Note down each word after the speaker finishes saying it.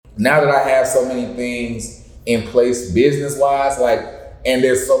now that I have so many things in place business-wise, like, and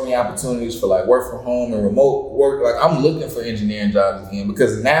there's so many opportunities for like work from home and remote work. Like I'm looking for engineering jobs again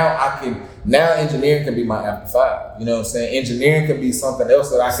because now engineering can be my after five. You know what I'm saying? Engineering can be something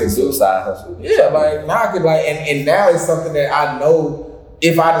else that I can do. Side hustle. Yeah, like now I could like, and now it's something that I know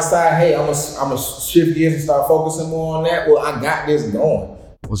if I decide, hey, I'm gonna shift gears and start focusing more on that. Well, I got this going.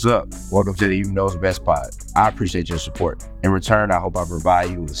 What's up? Welcome to the You Know's Best Pod. I appreciate your support. In return, I hope I provide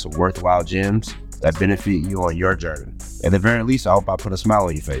you with some worthwhile gems that benefit you on your journey. At the very least, I hope I put a smile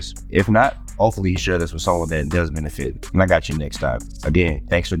on your face. If not, hopefully you share this with someone that does benefit. And I got you next time. Again,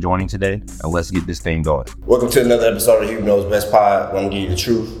 thanks for joining today, and let's get this thing going. Welcome to another episode of Hube Know's Best Pod. I'm gonna give you the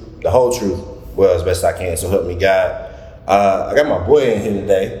truth, the whole truth, well, as best I can, so help me God. I got my boy in here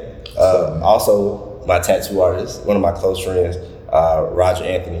today, also my tattoo artist, one of my close friends, Roger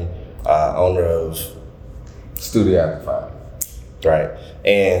Anthony, owner of Studio After Five. Right,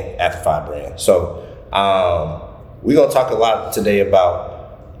 and After Five brand. So we're gonna talk a lot today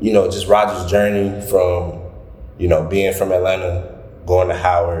about, just Roger's journey from, being from Atlanta, going to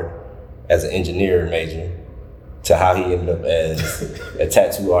Howard as an engineering major, to how he ended up as a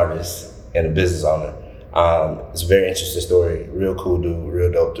tattoo artist and a business owner. It's a very interesting story. Real cool dude,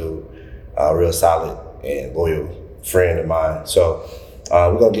 real dope dude, real solid and loyal friend of mine. So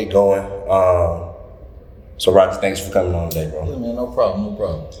we're gonna get going. So Roger, thanks for coming on today, bro. Yeah, man, no problem.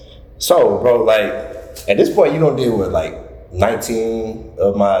 So, bro, like at this point, you don't deal with like 19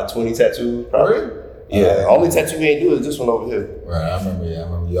 of my 20 tattoos, probably. Really? Yeah, only tattoo we ain't do is this one over here. Right, I remember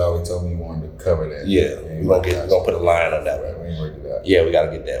you always told me you wanted to cover that. Yeah, we're gonna put a line on that one. Right, we ain't worked it out. Yeah, we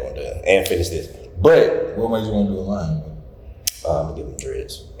gotta get that one done and finish this. But what made you want to do a line? I'm gonna give them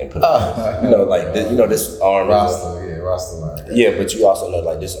dreads and put it, this arm Rasta line. Yeah, but you also know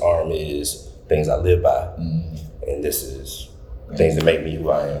like this arm is things I live by, and this is things that make me who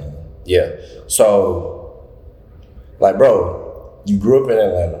I am. Yeah. So, like, bro, you grew up in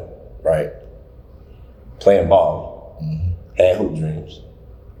Atlanta, right? Playing ball, had hoop dreams.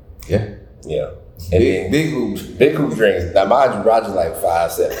 Yeah. Yeah. And big hoops. Big hoop dreams. Now, mind you, Roger's like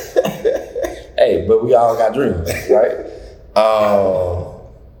 5'7". Hey, but we all got dreams, right?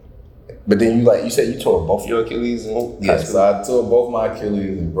 But then you said you tore both your Achilles in high school? So I tore both my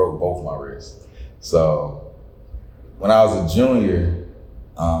Achilles and broke both my wrists. So when I was a junior,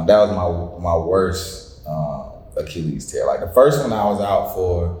 that was my worst Achilles tear. Like the first one I was out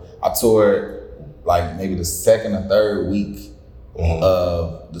for, I tore it like maybe the second or third week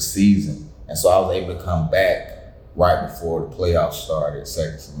of the season. And so I was able to come back right before the playoffs started,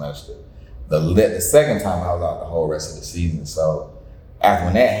 second semester. The second time I was out the whole rest of the season. So after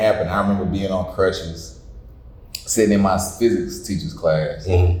when that happened, I remember being on crutches, sitting in my physics teacher's class.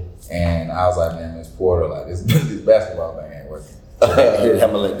 And I was like, man, Miss Porter, like this basketball thing ain't working. I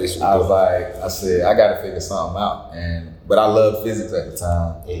said, I gotta figure something out. But I loved physics at the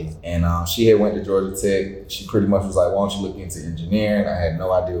time. And she had went to Georgia Tech. She pretty much was like, why don't you look into engineering? I had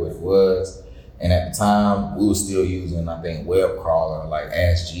no idea what it was. And at the time, we were still using, I think, web crawler, like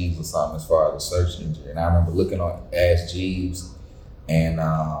Ask Jeeves or something as far as the search engine. And I remember looking on Ask Jeeves and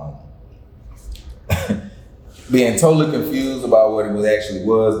being totally confused about what it actually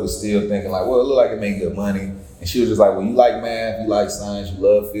was, but still thinking like, well, it looked like it made good money. And she was just like, well, you like math, you like science, you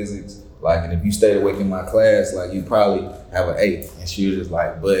love physics. Like, and if you stayed awake in my class, like you probably have an A. And she was just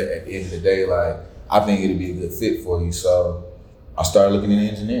like, but at the end of the day, like, I think it'd be a good fit for you. So I started looking into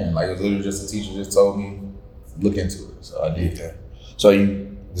engineering. Like it was literally just a teacher just told me, look into it. So I did. Okay. So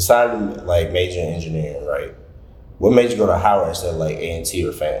you decided to like major in engineering, right? What made you go to Howard instead of like A&T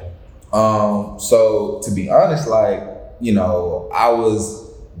or FAM? So to be honest, like, I was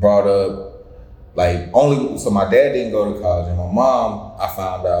brought up like so my dad didn't go to college and my mom, I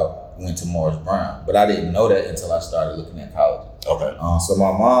found out, went to Morris Brown, but I didn't know that until I started looking at college. Okay. So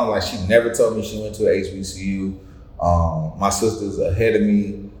my mom, like she never told me she went to HBCU. My sister's ahead of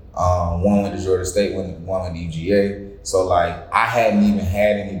me. One went to Georgia State, one went to UGA. So like I hadn't even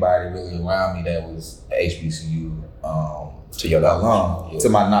had anybody really around me that was HBCU to your knowledge. To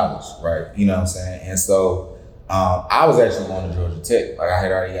my knowledge, right? You know what I'm saying? And so I was actually going to Georgia Tech. Like I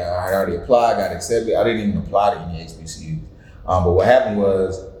had already applied, got accepted. I didn't even apply to any HBCUs. But what happened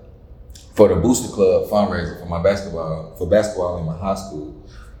was for the Booster Club fundraiser for basketball in my high school,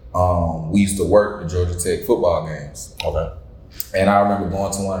 we used to work the Georgia Tech football games. Okay. And I remember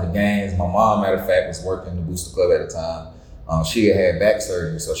going to one of the games. My mom, matter of fact, was working the Booster Club at the time. She had back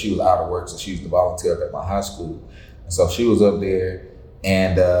surgery, so she was out of work, so she used to volunteer up at my high school. And so she was up there,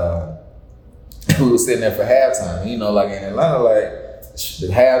 and we were sitting there for halftime. Like in Atlanta, like the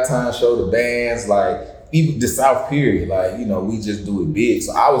halftime show, the bands, like even the South period, like, you know, we just do it big.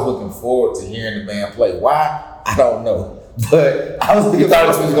 So I was looking forward to hearing the band play. Why? I don't know. But I was thinking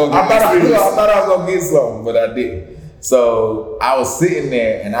I thought I was gonna get something, but I didn't. So I was sitting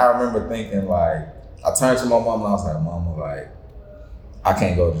there and I remember thinking, like, I turned to my mom and I was like, Mama, like, I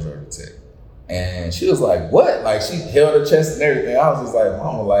can't go to Georgia Tech. And she was like, what? Like, she held her chest and everything. I was just like,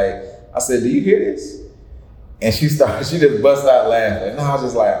 Mama, like, I said, do you hear this? And she just bust out laughing. And I was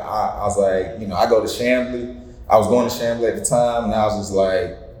just like, I was like, you know, I go to Chambly. I was going to Chambly at the time, and I was just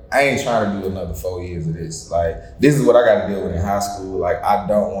like, I ain't trying to do another 4 years of this. Like, this is what I got to deal with in high school. Like, I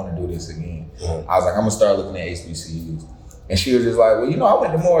don't want to do this again. Mm-hmm. I was like, I'm gonna start looking at HBCUs. And she was just like, well, you know, I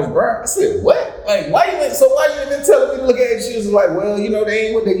went to Morris Brown. I said, what? Like, why you been telling me to look at it? She was like, well, you know, they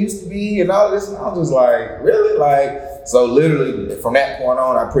ain't what they used to be and all this. And I was just like, really? Like, so literally from that point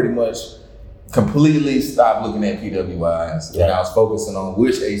on, I pretty much completely stopped looking at PWIs. And I was focusing on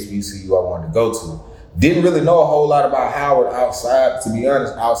which HBCU I wanted to go to. Didn't really know a whole lot about Howard outside, to be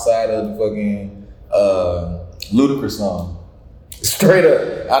honest, outside of the fucking Ludacris song. Straight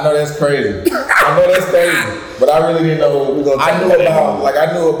up. I know that's crazy. But I really didn't know what we were going to talk about.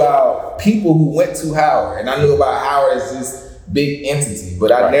 I knew about people who went to Howard, and I knew about Howard as this big entity,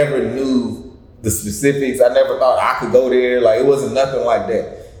 but I never knew the specifics. I never thought I could go there. Like, it wasn't nothing like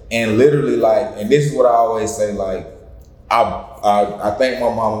that. And literally, like, and this is what I always say, like, I thank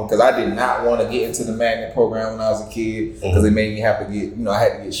my mama, because I did not want to get into the magnet program when I was a kid, because it made me have to get, you know, I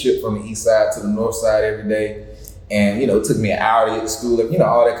had to get shipped from the east side to the north side every day. And, you know, it took me an hour to get to school, you know,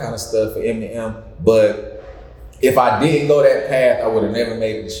 all that kind of stuff for M&M. But if I didn't go that path, I would have never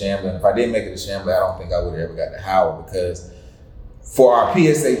made it to Chambly. And if I didn't make it to Chambly, I don't think I would have ever got to Howard, because for our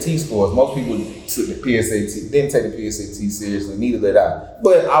PSAT scores, most people took the PSAT, didn't take the PSAT seriously, neither did I.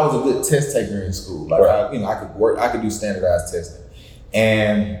 But I was a good test taker in school. Like, I could do standardized testing.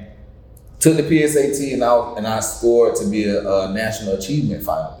 And took the PSAT, and I scored to be a national achievement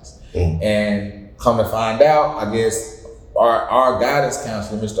finalist. Mm-hmm. And come to find out, I guess our guidance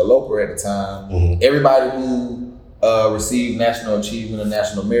counselor, Mr. Loper at the time, everybody who received national achievement or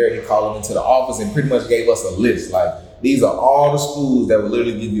national merit, he called them into the office and pretty much gave us a list. Like, these are all the schools that will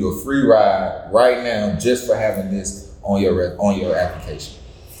literally give you a free ride right now just for having this on your application.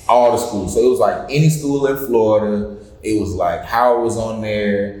 All the schools. So it was like any school in Florida. It was like Howard was on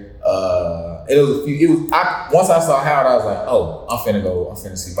there. Once I saw Howard, I was like, oh, I'm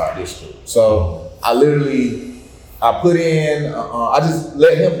finna see about this school. So I put in, I just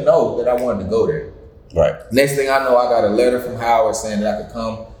let him know that I wanted to go there. Right. Next thing I know, I got a letter from Howard saying that I could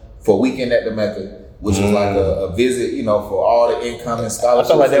come for a weekend at the Mecca, which was like a visit, you know, for all the incoming scholarships.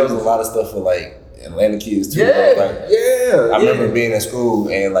 I felt like there was a lot of stuff for like Atlanta kids too. I remember being in school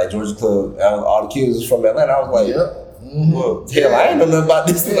and like Georgia Club, all the kids was from Atlanta. I was like, well, hell, I ain't know nothing about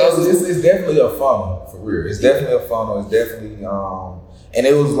this. It's definitely a funnel, for real. It's definitely a funnel. It's definitely, and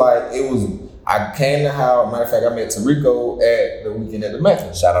I came to Howard. Matter of fact, I met Tarico at the weekend at the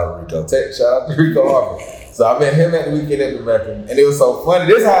Mecca. Shout out to Rico. Shout out to Rico Harper. So I met him at the weekend at the Mecca, and it was so funny.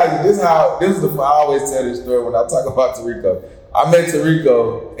 This is I always tell this story when I talk about Tarico. I met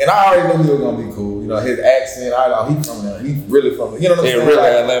Tarico, and I already knew he was gonna be cool. You know, his accent, I know he's from there. He's really from there. You know what I'm saying?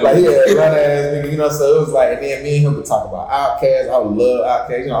 Really like he had Atlanta ass nigga, you know, so it was like, and then me and him would talk about Outkast. I would love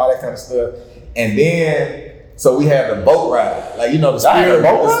Outkast, you know, all that kind of stuff. And then, so we had the boat ride. Like, you know, the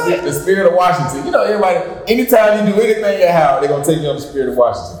Spirit of Washington. You know, everybody, anytime you do anything at Howard, they're gonna take you on the Spirit of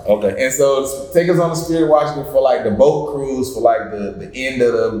Washington. Okay. And so take us on the Spirit of Washington for like the boat cruise, for like the end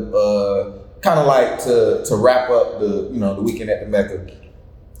of the kind of like to wrap up the weekend at the Mecca.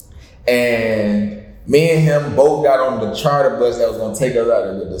 And me and him both got on the charter bus that was gonna take us out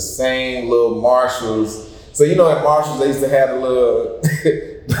of the same little Marshalls. So you know at Marshalls they used to have the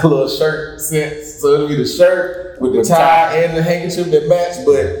little shirt sets. So it'd be the shirt with the tie and the handkerchief that matched,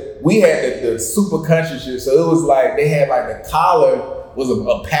 but we had the super country shit. So it was like they had like the collar was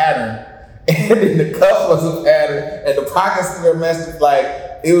a pattern, and then the cuff was a pattern, and the pockets were matched. Like,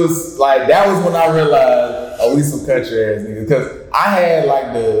 it was like, that was when I realized, oh, we some country ass niggas. Because I had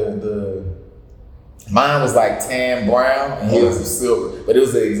like mine was like tan brown and his was silver, but it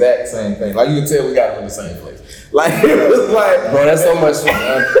was the exact same thing. Like, you can tell we got it from the same place. Like, it was like, bro, that's so much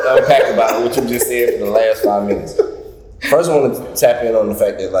unpack about what you just said for the last 5 minutes. First, I want to tap in on the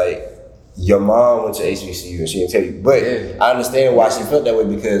fact that like your mom went to HBCU and she didn't tell you, but I understand why she felt that way,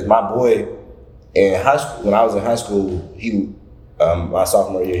 because my boy in high school, when I was in high school, my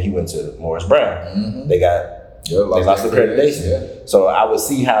sophomore year, he went to Morris Brown. Mm-hmm. They lost accreditation. Yeah. So I would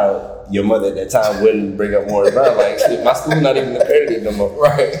see how your mother at that time wouldn't bring up Morris Brown. Like, shit, my school's not even accredited no more.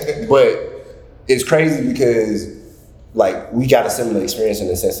 Right. But it's crazy because, like, we got a similar experience in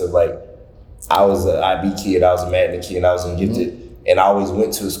the sense of, like, I was an IB kid, I was a Madden kid, I was gifted, and I always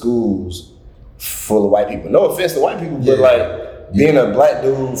went to schools full of white people. No offense to white people, but like being a black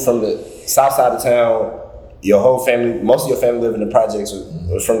dude from the south side of town, your whole family, most of your family live in the projects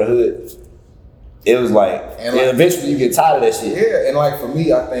was from the hood. It was like, and eventually you get tired of that shit. Yeah, and like for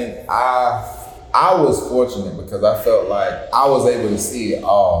me, I think I was fortunate because I felt like I was able to see it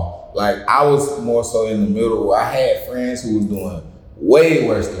all. Like I was more so in the middle where I had friends who was doing way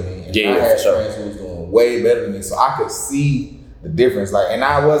worse than me. And I had friends who was doing way better than me. So I could see the difference. Like, and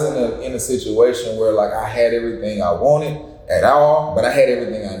I wasn't in a situation where like I had everything I wanted at all, but I had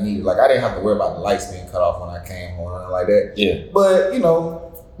everything I needed. Like I didn't have to worry about the lights being cut off when I came home or anything like that. Yeah. But you know,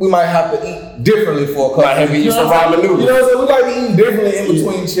 we might have to eat differently for a couple of weeks. You know what I'm saying? We might be eating differently in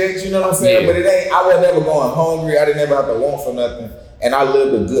between checks, you know what I'm saying? But it ain't, I was never going hungry. I didn't ever have to want for nothing. And I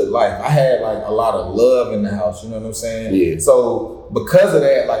lived a good life. I had like a lot of love in the house, you know what I'm saying? Yeah. So because of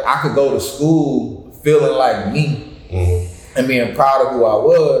that, like I could go to school feeling like me and being proud of who I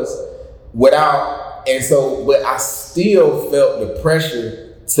was without, but I still felt the pressure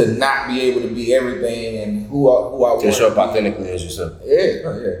to not be able to be everything and who I was. To show up authentically as yourself. Yeah,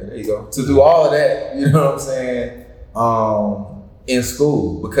 there you go. To do all of that, you know what I'm saying, in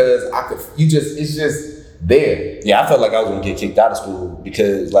school because it's just there. Yeah, I felt like I was gonna get kicked out of school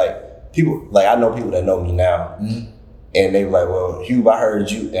because like people, like I know people that know me now and they were like, well, Hube, I heard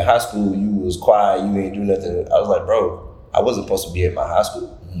you in high school, you was quiet, you ain't do nothing. I was like, bro, I wasn't supposed to be at my high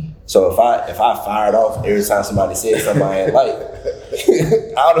school. So if I fired off every time somebody said something I ain't like,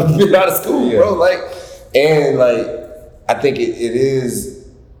 I would have been out of school, bro. Like, and like, I think it is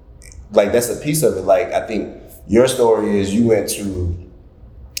like that's a piece of it. Like, I think your story is you went to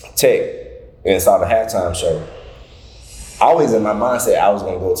Tech and saw the halftime show. Always in my mindset, I was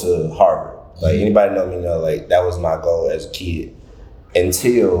gonna go to Harvard. Like anybody know me know, like that was my goal as a kid.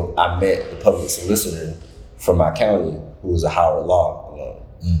 Until I met the public solicitor from my county, who was a Howard Law alum.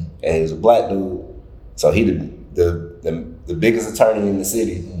 And he was a black dude, so he the biggest attorney in the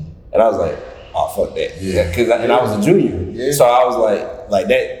city. And I was like, oh fuck that, and I was a junior, so I was like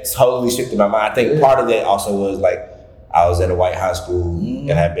that totally shifted my mind. I think part of that also was like I was at a white high school and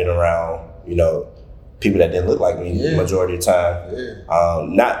had been around, you know, people that didn't look like me the majority of the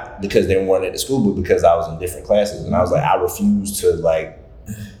time. Not because they weren't at the school, but because I was in different classes, and I was like, I refused to like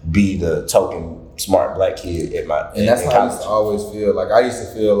be the token smart black kid at my and that's how I used to always feel. Like I used to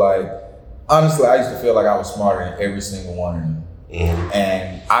feel like, honestly, I used to feel like I was smarter than every single one of them.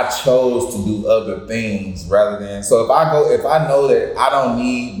 And I chose to do other things rather than, so if I know that I don't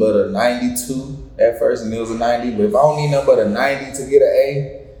need but a 92 at first, and it was a 90, but if I don't need nothing but a 90 to get an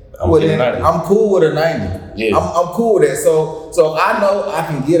A, I'm cool with a 90. Yeah. I'm cool with that. So I know I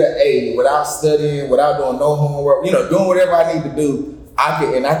can get an A without studying, without doing no homework, you know, doing whatever I need to do. I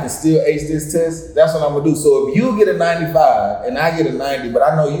can still ace this test. That's what I'm gonna do. So if you get a 95 and I get a 90, but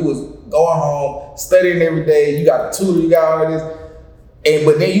I know you was going home, studying every day, you got a tutor, you got all of this,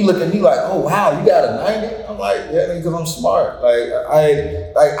 but then you look at me like, oh wow, you got a 90? I'm like, yeah, because I'm smart. Like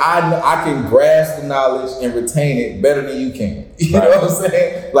I can grasp the knowledge and retain it better than you can. You know what I'm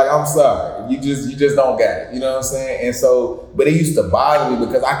saying? Like, I'm sorry, you just don't got it. You know what I'm saying? And so, but it used to bother me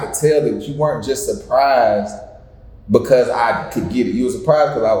because I could tell that you weren't just surprised because I could get it. You were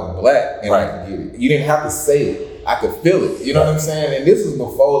surprised because I was black and I could get it. You didn't have to say it. I could feel it. You know what I'm saying? And this was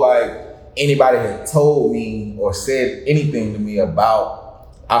before like anybody had told me or said anything to me about,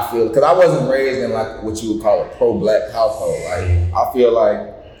 I feel, because I wasn't raised in like what you would call a pro-black household. Like I feel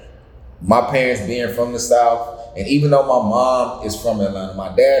like my parents being from the South, and even though my mom is from Atlanta,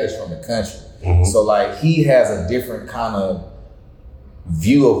 my dad is from the country. So like he has a different kind of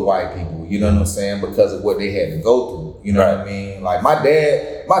view of white people, you know what I'm saying, because of what they had to go through. You know what I mean? Like my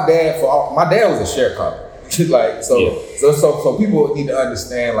dad was a sharecropper. Like so people need to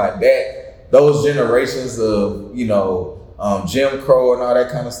understand like that, those generations of, you know, Jim Crow and all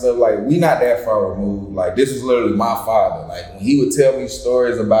that kind of stuff, like we not that far removed. Like this was literally my father. Like when he would tell me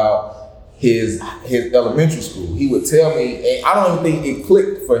stories about his elementary school, he would tell me, and I don't even think it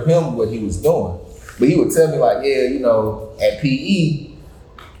clicked for him what he was doing, but he would tell me like, yeah, you know, at PE,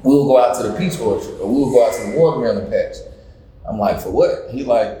 we'll go out to the peach orchard or we'll go out to the watermelon patch. I'm like, for what? He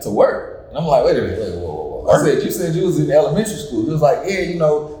like, to work. And I'm like, wait a minute, whoa. I said, you said you was in elementary school. He was like, yeah, you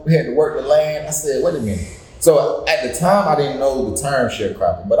know, we had to work the land. I said, wait a minute. So at the time, I didn't know the term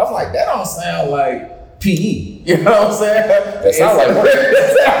sharecropping, but I'm like, that don't sound like PE. You know what I'm saying? That sounds like work.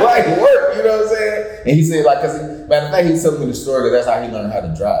 That sounds like work, you know what I'm saying? And he said, like, matter of fact, he was telling me the story that that's how he learned how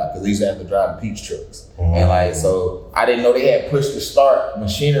to drive, because he used to have to drive the peach trucks. And like, so I didn't know they had push to start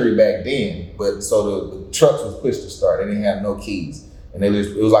machinery back then, but so the trucks was push to start. They didn't have no keys. and it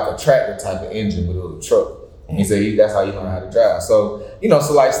was like a tractor type of engine, but it was a truck. And he said that's how you learn how to drive. So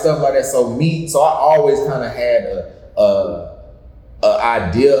so like stuff like that. So I always kind of had a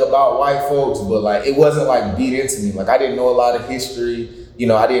idea about white folks, but like it wasn't like beat into me. Like I didn't know a lot of history.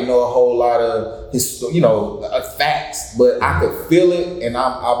 I didn't know a whole lot of facts, but I could feel it, and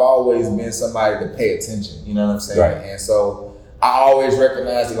I've always been somebody to pay attention. You know what I'm saying? Right. And so I always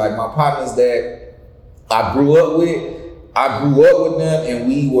recognized it. Like my partners that I grew up with them, and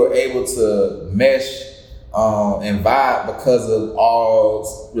we were able to mesh and vibe because of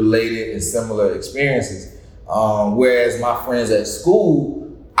all related and similar experiences. Whereas my friends at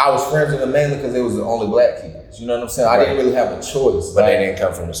school, I was friends with them mainly because they was the only black kids. You know what I'm saying? I didn't really have a choice. But they didn't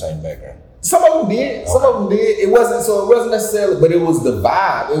come from the same background. Some of them did. Some of them did. It wasn't necessarily, but it was the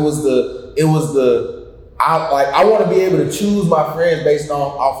vibe. It was the I want to be able to choose my friends based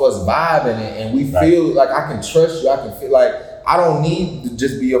off us vibing and we feel like I can trust you. I can feel like I don't need to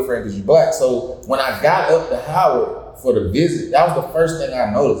just be your friend because you're black. So when I got up to Howard for the visit, that was the first thing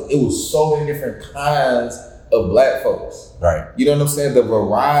I noticed. It was so many different kinds of black folks. Right. You know what I'm saying? The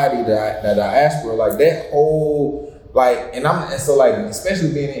variety that I asked for, like that whole,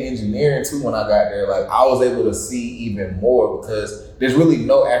 especially being in engineering too, when I got there, like I was able to see even more because there's really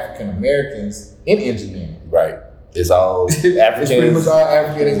no African Americans in engineering. Right. It's all African. It's pretty much all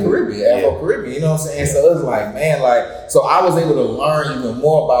African and Caribbean, Afro-Caribbean, you know what I'm saying? So it's like, man, so I was able to learn even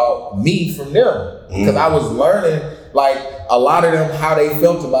more about me from them because I was learning like a lot of them, how they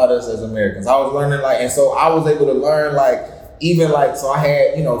felt about us as Americans. I was learning and so I was able to learn so I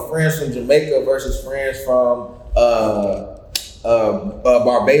had, friends from Jamaica versus friends from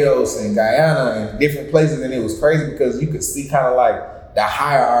Barbados and Guyana and different places, and it was crazy because you could see kind of like the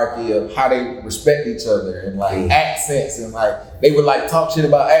hierarchy of how they respect each other and accents, and they would talk shit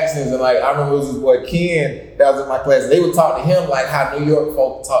about accents, and I remember it was this boy Ken that was in my class, and they would talk to him like how New York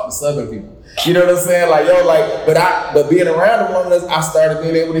folk talk to Southern people. You know what I'm saying? But being around them, I started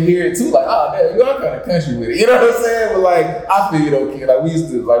being able to hear it too. Like, oh damn, you are kind of country with it. You know what I'm saying? But I feel okay. We used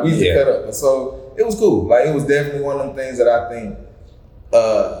to cut up, and so it was cool. It was definitely one of them things that I think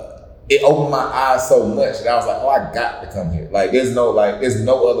it opened my eyes so much that I was like, oh, I got to come here. There's no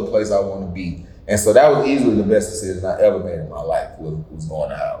other place I want to be. And so that was easily the best decision I ever made in my life was going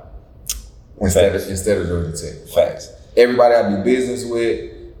to Howard instead of Georgia Tech. Facts. Everybody I do business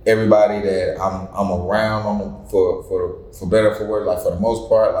with, everybody that I'm around, for better or for worse, for the most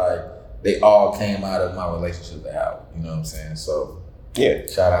part, they all came out of my relationship at Howard. You know what I'm saying? So yeah,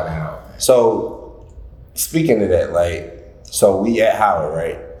 shout out to Howard. So speaking of that, so we at Howard,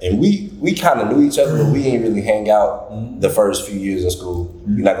 right? And we kind of knew each other, but we didn't really hang out the first few years in school.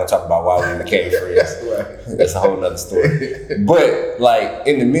 We're not gonna talk about why we became friends. Right. That's a whole nother story. But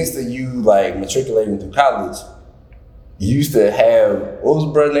in the midst of you matriculating through college, you used to have, what was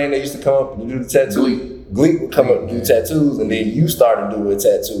the brother name that used to come up and do the tattoos? Gleek would come up and do tattoos, and then you started doing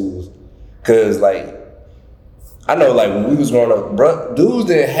tattoos. Cause I know when we was growing up, dudes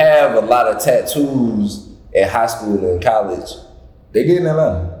didn't have a lot of tattoos in high school and in college. They did in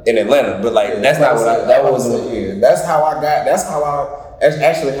Atlanta. But that's not what that wasn't. Yeah, that's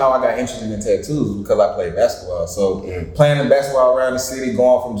actually how I got interested in tattoos, because I played basketball. So playing basketball around the city,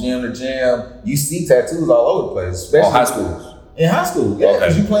 going from gym to gym, you see tattoos all over the place, especially high schools. In high school, yeah,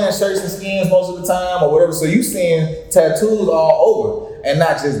 because you playing shirts and skins most of the time or whatever. So you seeing tattoos all over, and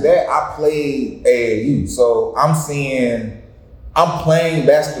not just that. I played AAU, so I'm playing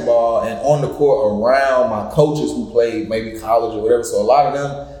basketball and on the court around my coaches who played maybe college or whatever. So a lot of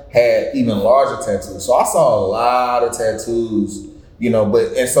them had even larger tattoos. So I saw a lot of tattoos,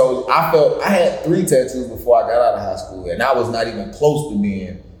 and so I felt I had 3 tattoos before I got out of high school, and I was not even close to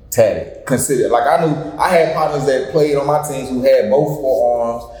being tatted. Considered I knew I had partners that played on my teams who had both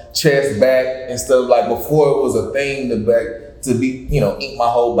forearms, chest, back, and stuff before it was a thing to be ink my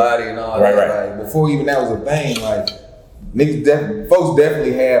whole body and all that. Right. Before even that was a thing, folks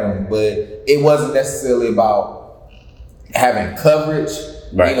definitely had them, but it wasn't necessarily about having coverage,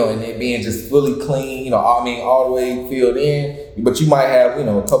 right. And it being just fully clean, all the way filled in. But you might have,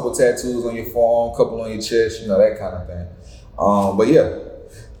 a couple tattoos on your forearm, a couple on your chest, that kind of thing. But yeah.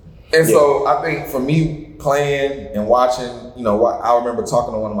 And so I think for me playing and watching, I remember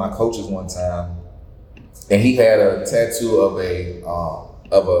talking to one of my coaches one time, and he had a tattoo of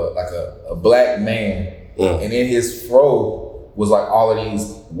a black man. And in his throat was all of these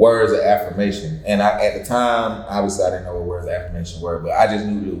words of affirmation. And at the time, obviously I didn't know what words of affirmation were, but I just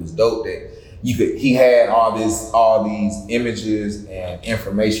knew that it was dope that he had all these images and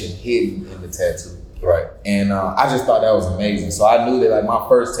information hidden in the tattoo. Right. And I just thought that was amazing. So I knew that my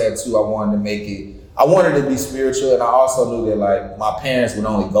first tattoo, I wanted to make it I wanted to be spiritual, and I also knew that like my parents would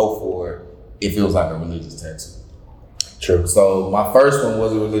only go for it if it was like a religious tattoo. True. So my first one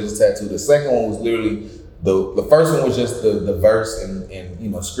was a religious tattoo. The second one was literally the first one was just the verse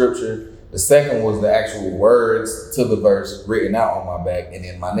in scripture. The second was the actual words to the verse written out on my back, and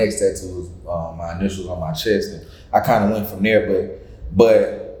then my next tattoo was my initials on my chest. And I kind of went from there,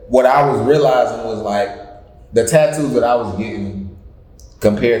 but what I was realizing was like the tattoos that I was getting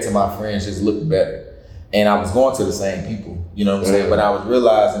compared to my friends just looked better, and I was going to the same people. You know what I'm saying? But I was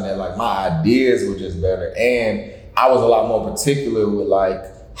realizing that like my ideas were just better, and I was a lot more particular with like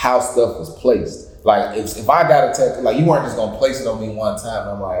how stuff was placed. Like if I got a tattoo, like you weren't just gonna place it on me one time.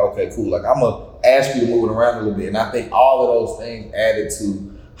 And I'm like, okay, cool. Like I'm gonna ask you to move it around a little bit. And I think all of those things added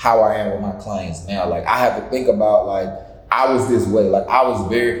to how I am with my clients now. Like I have to think about like I was this way. Like I was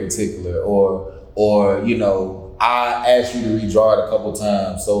very particular, or I asked you to redraw it a couple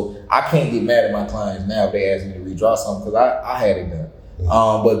times. So I can't get mad at my clients now if they ask me to redraw something because I had it done.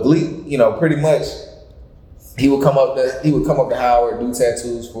 But Gleek, pretty much he would come up to Howard, do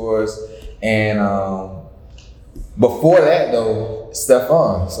tattoos for us. And before that though,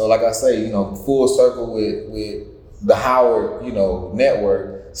 Stefan. So like I say, full circle with the Howard,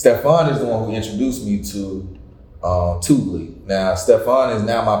 network. Stefan is the one who introduced me to Gleek. Now Stefan is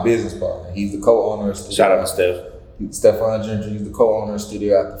now my business partner. He's the co-owner of Studio. Shout out to Steph. Stefan Ginger, he's the co-owner of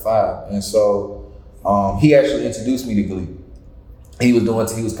Studio After 5. And so he actually introduced me to Gleek. He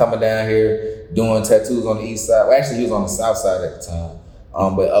was coming down here doing tattoos on the east side. Well, actually he was on the south side at the time.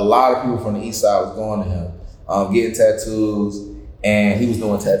 But a lot of people from the east side was going to him, getting tattoos, and he was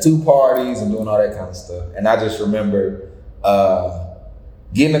doing tattoo parties and doing all that kind of stuff. And I just remember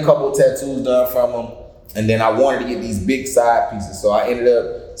getting a couple of tattoos done from him, and then I wanted to get these big side pieces. So I ended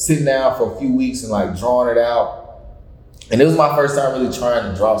up sitting down for a few weeks and like drawing it out. And it was my first time really trying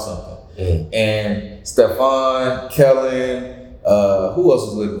to draw something. Mm-hmm. And Stefan, Kellen, who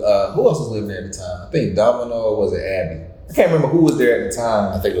else was living there at the time? I think Domino, or was it Abby? I can't remember who was there at the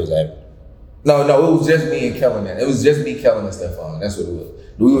time. I think it was Abby. No, it was just me and Kellen. It was just me, Kellen, and Stefan. That's what it was.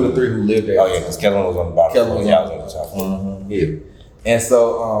 We were the three who lived there. Oh yeah, because Kellen was on the bottom. Kellen was on the top. Mm-hmm. Yeah. And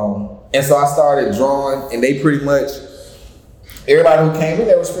so I started drawing, and they pretty much, everybody who came in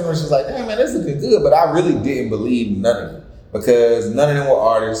there was pretty much just like, damn man, this looking good. But I really didn't believe none of them because none of them were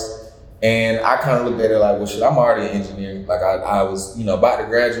artists. And I kind of looked at it like, well, shit, I'm already an engineer. Like I was, about to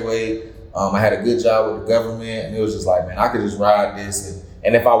graduate. I had a good job with the government, and it was just like, man, I could just ride this,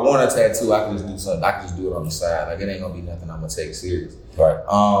 and if I want a tattoo, I could just do something. I could just do it on the side. Like it ain't gonna be nothing I'm gonna take serious. Right.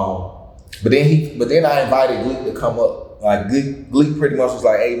 But then I invited Gleek to come up. Like Gleek pretty much was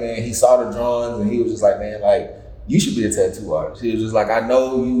like, hey man, he saw the drawings, and he was just like, man, like you should be a tattoo artist. He was just like, I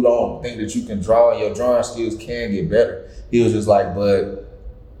know you don't think that you can draw, and your drawing skills can get better. He was just like, but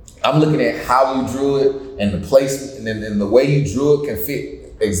I'm looking at how you drew it and the placement, and the way you drew it can fit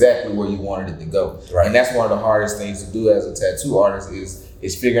exactly where you wanted it to go. Right. And that's one of the hardest things to do as a tattoo artist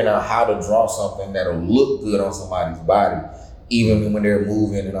is figuring out how to draw something that'll look good on somebody's body, even when they're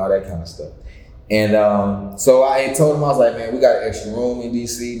moving and all that kind of stuff. And so I told him, I was like, man, we got an extra room in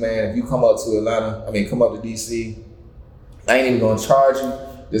DC, man. If you come up to DC, I ain't even gonna charge you.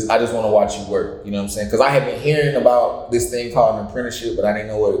 I just wanna watch you work, you know what I'm saying? Because I had been hearing about this thing called an apprenticeship, but I didn't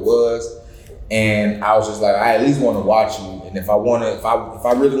know what it was. And I was just like, I at least want to watch you. And if I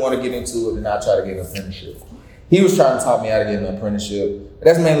really want to get into it, then I'll try to get an apprenticeship. He was trying to talk me out of getting an apprenticeship. But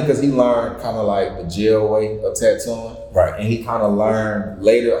that's mainly because he learned kind of like the jail way of tattooing. Right. And he kind of learned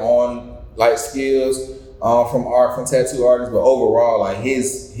later on like skills from tattoo artists. But overall, like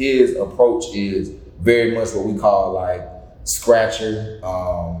his approach is very much what we call like scratcher.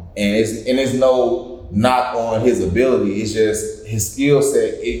 And it's no knock on his ability. It's just his skill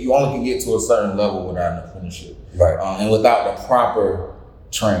set. You only can get to a certain level without an apprenticeship, right? And without the proper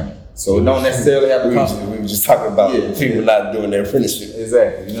training. So it don't necessarily have to come. We were just talking about people not doing their apprenticeship.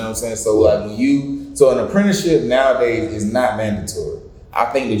 Exactly. You know what I'm saying? So like an apprenticeship nowadays is not mandatory. I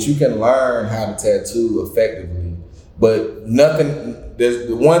think that you can learn how to tattoo effectively, but there's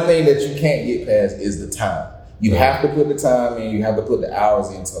the one thing that you can't get past is the time. You have to put the time in, you have to put the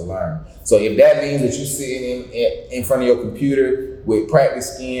hours in to learn. So if that means that you're sitting in front of your computer with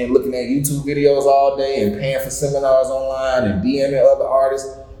practice skin, looking at YouTube videos all day and paying for seminars online and DMing other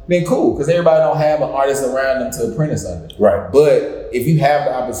artists, then cool, because everybody don't have an artist around them to apprentice under. Right. But if you have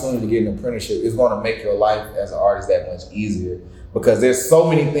the opportunity to get an apprenticeship, it's going to make your life as an artist that much easier because there's so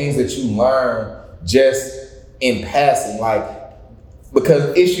many things that you learn just in passing, like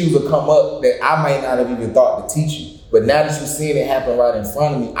because issues will come up that I might not have even thought to teach you. But now that you're seeing it happen right in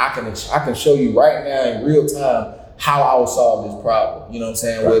front of me, I can show you right now in real time how I will solve this problem. You know what I'm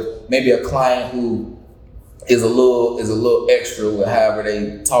saying? Right. With maybe a client who is a little extra with however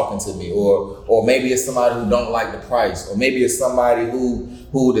they talking to me, or maybe it's somebody who don't like the price, or maybe it's somebody who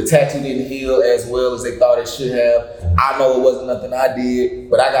the tattoo didn't heal as well as they thought it should have. I know it wasn't nothing I did,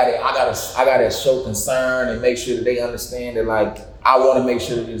 but I gotta show concern and make sure that they understand that, like, I want to make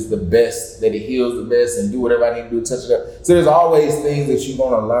sure that it's the best, that it heals the best, and do whatever I need to do to touch it up. So there's always things that you're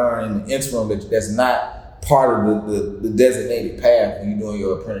gonna learn in the interim that's not part of the designated path when you're doing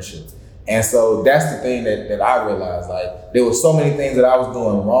your apprenticeship. And so that's the thing that I realized. Like, there were so many things that I was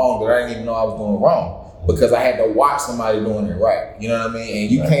doing wrong that I didn't even know I was doing wrong, because I had to watch somebody doing it right. You know what I mean?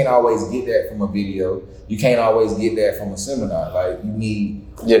 And you can't always get that from a video. You can't always get that from a seminar. Like, you need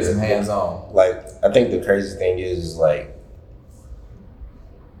some hands-on. Like, I think the crazy thing is like,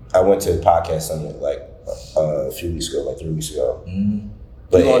 I went to a podcast summit like a few weeks ago, like 3 weeks ago. Mm-hmm.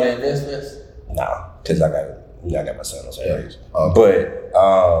 But you going to investments? Nah, because I got my son on same age. Okay. But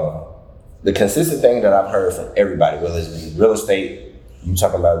the consistent thing that I've heard from everybody, whether it's be real estate, you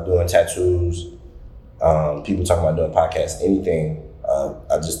talking about doing tattoos, people talking about doing podcasts, anything.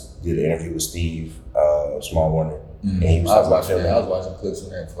 I just did an interview with Steve Small Warner, and he was talking about filming. I was watching clips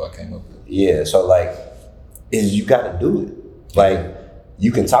from that before I came up here. Yeah, so like, you got to do it. Like,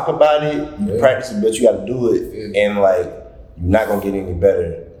 you can talk about it, you can practice it, but you got to do it, and like, you're not gonna get any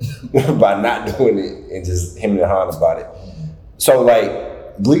better by not doing it and just hemming and hawing about it. So like,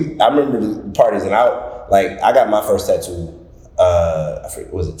 I remember the parties, and I got my first tattoo. I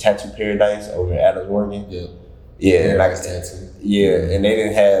forget, was it Tattoo Paradise over in Adams, Oregon? Yeah, and I got tattoo. Yeah, and they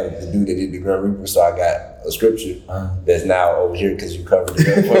didn't have the dude that did the Grim Reaper, so I got a scripture that's now over here because you covered it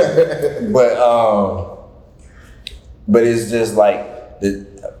up for me. But it's just like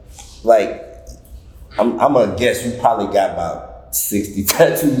I'm gonna guess you probably got about 60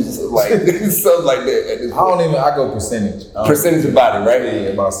 tattoos, like something like that. At this point. I go percentage. Percentage of body, right? Yeah,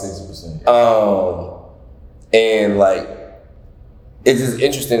 about 60%. And like, it's just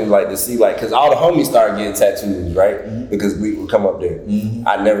interesting, like, to see, like, because all the homies started getting tattoos, right? Mm-hmm. Because Gleek would come up there. Mm-hmm.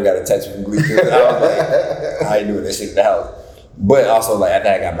 I never got a tattoo from Gleek. I was like, I ain't doing that shit in the house. But also, like, after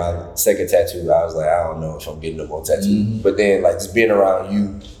I got my second tattoo, I was like, I don't know if I'm getting no more tattoos. Mm-hmm. But then, like, just being around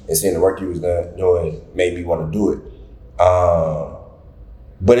you and seeing the work you was doing made me want to do it.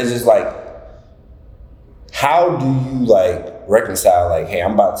 But it's just like, how do you, like, reconcile, like, hey,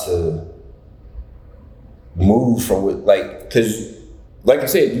 I'm about to move from what, like, because, like you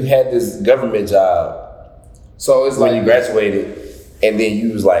said, you had this government job. So it's when you graduated, and then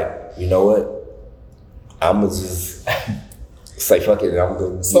you was like, you know what? I'm gonna just say fuck it. I'm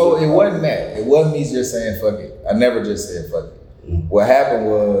gonna. So it wasn't that. It wasn't me just saying fuck it. I never just said fuck it. Mm-hmm. What happened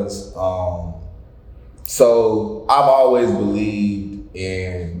was, so I've always believed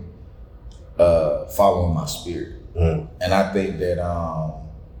in following my spirit, and I think that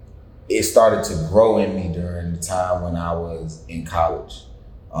it started to grow in me during the time when I was in college.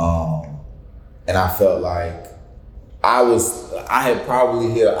 And I felt like I had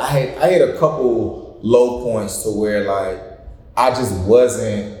a couple low points to where, like, I just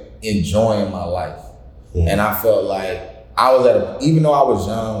wasn't enjoying my life. Mm-hmm. And I felt like I was even though I was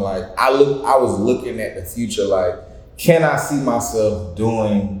young, like, I was looking at the future, like, can I see myself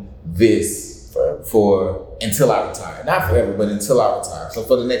doing this for until I retire? Not forever, but until I retire. So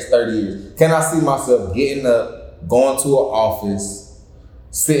for the next 30 years, can I see myself getting up, going to an office,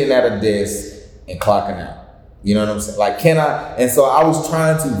 sitting at a desk, and clocking out? You know what I'm saying? Like, can I? And so I was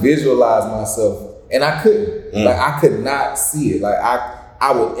trying to visualize myself, and I couldn't. Like, I could not see it. Like,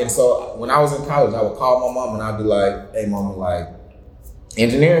 I would. And so when I was in college, I would call my mom, and I'd be like, hey, mama, like,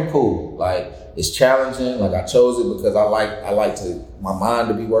 engineering cool. Like, it's challenging. Like, I chose it because I like my mind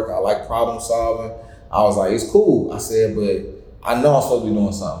to be working. I like problem solving. I was like, it's cool. I said, but I know I'm supposed to be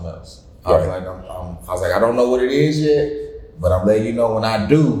doing something else. I was like, I don't know what it is yet, but I'm letting you know when I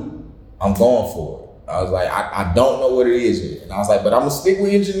do, I'm going for it. I was like, I don't know what it is yet. And I was like, but I'm gonna stick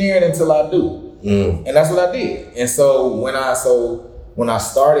with engineering until I do. And that's what I did. And so when I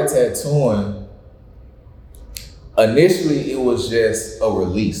started tattooing, initially it was just a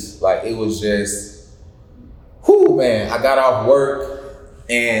release. Like, it was just, whoo, man, I got off work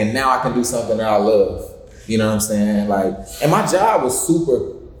and now I can do something that I love. You know what I'm saying? Like, and my job was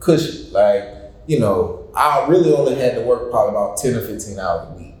super cushy. Like, you know, I really only had to work probably about 10 or 15 hours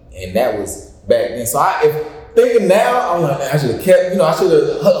a week. And that was back then. So thinking now, I'm like, man, I should have kept, I should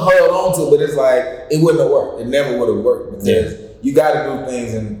have held on to it, but it's like, it wouldn't have worked. It never would have worked because you got to do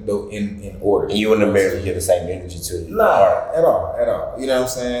things in order. And you wouldn't have barely get the same energy to it. Nah, at all. You know what I'm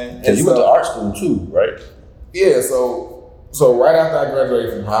saying? Because you went to art school too, right? Yeah, so right after I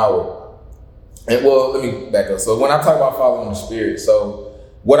graduated from Howard, and well, let me back up. So when I talk about following the spirit, so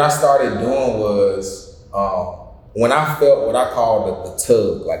what I started doing was when I felt what I call the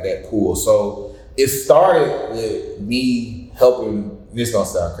tug, like that pull. So it started with me helping. This gonna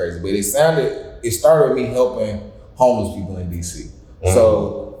sound crazy, but it started with me helping homeless people in DC.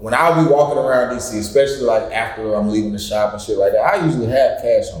 So when I be walking around DC, especially like after I'm leaving the shop and shit like that, I usually have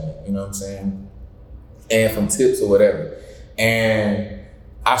cash on me, you know what I'm saying? And from tips or whatever. And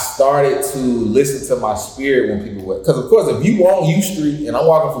I started to listen to my spirit when people were, because of course, if you on U Street and I'm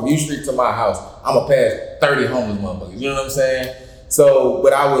walking from U Street to my house, I'm gonna pass 30 homeless motherfuckers, you know what I'm saying? So,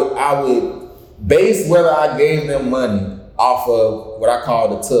 but I would base whether I gave them money off of what I call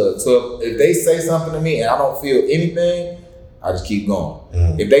the tug. So if they say something to me and I don't feel anything, I just keep going.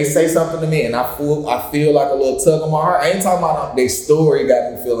 If they say something to me and I feel like a little tug on my heart, I ain't talking about their story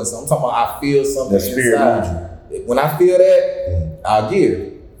got me feeling something. I'm talking about I feel something inside. When I feel that, I'll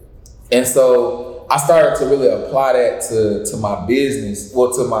give. And so I started to really apply that to my business,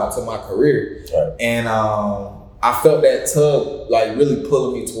 or to my career. Right. And I felt that tug like really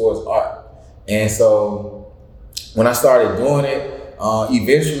pulling me towards art. And so when I started doing it,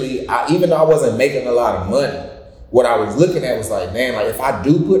 eventually, even though I wasn't making a lot of money, what I was looking at was like, man, like if I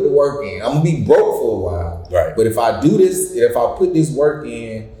do put the work in, I'm gonna be broke for a while. Right. But if I do this, if I put this work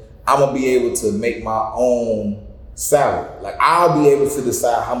in, I'm gonna be able to make my own salary. Like I'll be able to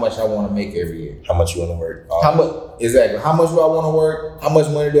decide how much I want to make every year. How much you want to work? How much exactly? How much do I want to work? How much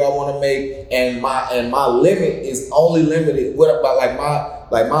money do I want to make? And my limit is only limited. What about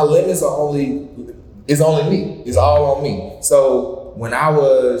my limits are only. It's only me. It's all on me. So when I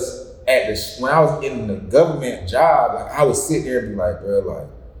was in the government job, like I would sit there and be like, bro, like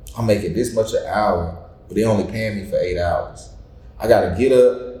I'm making this much an hour, but they only paying me for 8 hours. I gotta get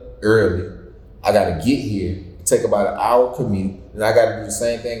up early. I gotta get here. Take about an hour commute, and I gotta do the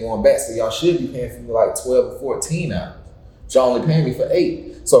same thing going back. So y'all should be paying for me like 12 or 14 hours. But y'all only paying me for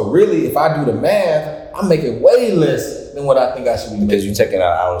 8. So really, if I do the math, I'm making way less than what I think I should be making. Because you're taking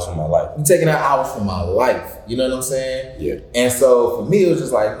out hours from my life. I'm taking out hours from my life. You know what I'm saying? Yeah. And so for me, it was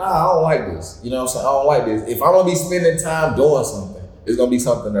just like, nah, I don't like this. You know what I'm saying? I don't like this. If I'm gonna be spending time doing something, it's gonna be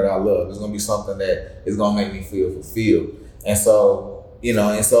something that I love. It's gonna be something that is gonna make me feel fulfilled. And so, you know,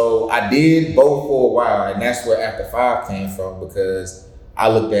 I did both for a while, and that's where After 5 came from, because I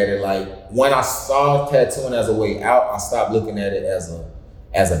looked at it like, when I saw tattooing as a way out, I stopped looking at it as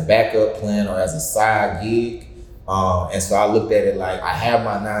a backup plan or as a side gig. And so I looked at it like, I have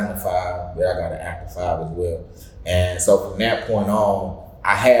my 9 to 5, but I got an After 5 as well. And so from that point on,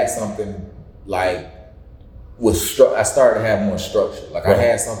 I had something like, I started to have more structure. Like I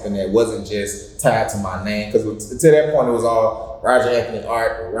had something that wasn't just tied to my name, because to that point it was all Roger Anthony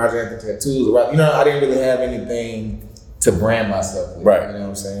Art or Roger Anthony Tattoos. Or, you know, I didn't really have anything to brand myself with. Right. You know what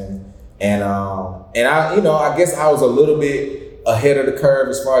I'm saying? And I, you know, I guess I was a little bit ahead of the curve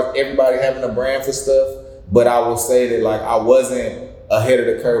as far as everybody having a brand for stuff. But I will say that like I wasn't ahead of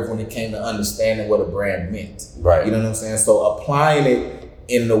the curve when it came to understanding what a brand meant. Right. You know what I'm saying? So applying it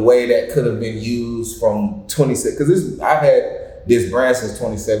in the way that could have been used from 26, because I've had this brand since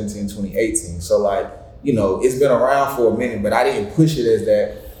 2017, 2018. So like, you know, it's been around for a minute, but I didn't push it as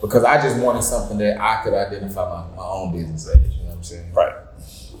that because I just wanted something that I could identify my own business as. You know what I'm saying? Right.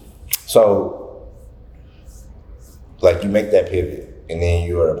 So, like you make that pivot and then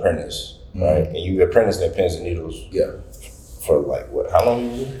you're an apprentice, right? And you apprenticed at Pins and Needles. Yeah. For like what? How long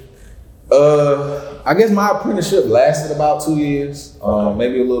were you there? I guess my apprenticeship lasted about 2 years,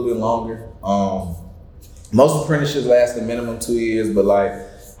 maybe a little bit longer. Most apprenticeships lasted minimum 2 years, but like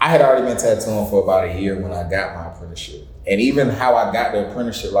I had already been tattooing for about a year when I got my apprenticeship. And even how I got the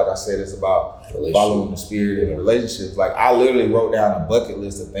apprenticeship, like I said, it's about following the spirit and relationships. Like I literally wrote down a bucket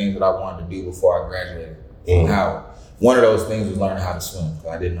list of things that I wanted to do before I graduated from Howard. One of those things was learning how to swim,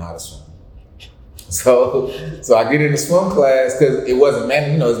 because I didn't know how to swim. So I get into swim class because it wasn't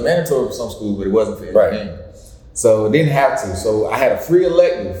it's mandatory for some schools, but it wasn't for everything. So it didn't have to. So I had a free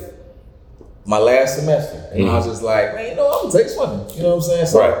elective my last semester. And I was just like, man, you know, I'm gonna take swimming. You know what I'm saying?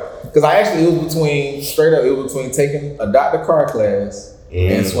 So, because it was between taking a Dr. Carr class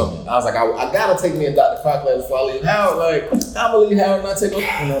and swimming. I was like, I gotta take me a Dr. Carr class before I leave Howard. Like, I'm gonna leave Howard and not take one. You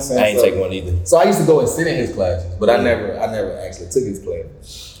know what I'm saying? I ain't taking one either. So I used to go and sit in his classes, but I never actually took his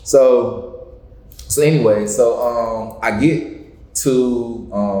class. So anyway, I get to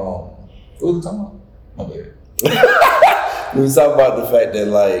what was we talking about? My bad. We was talking about the fact that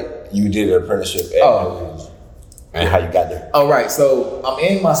like you did an apprenticeship at and how you got there. Oh right. So I'm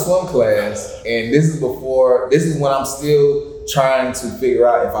in my swim class, and this is when I'm still trying to figure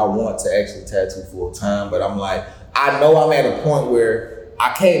out if I want to actually tattoo full time. But I'm like, I know I'm at a point where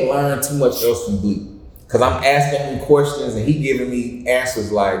I can't learn too much else from Bleak. Cause I'm asking him questions and he giving me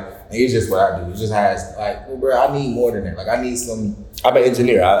answers like, It's just what I do. It just has like, well, bro, I need more than that. Like I need some. I'm an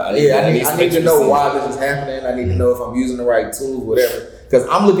engineer. I need to know why this is happening. I need to know if I'm using the right tools, whatever. Because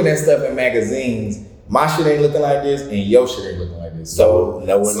I'm looking at stuff in magazines. My shit ain't looking like this, and your shit ain't looking like this. So how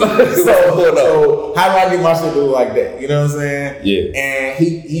do I get my shit to look like that? You know what I'm saying? Yeah. And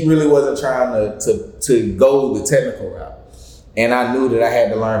he really wasn't trying to go the technical route, and I knew that I had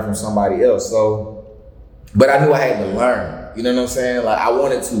to learn from somebody else. So, but I knew I had to learn. You know what I'm saying? Like I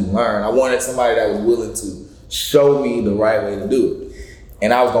wanted to learn. I wanted somebody that was willing to show me the right way to do it,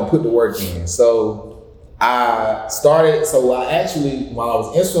 and I was gonna put the work in. So. I actually, while I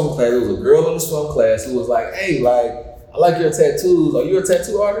was in swim class, there was a girl in the swim class who was like, hey, like, I like your tattoos. Are you a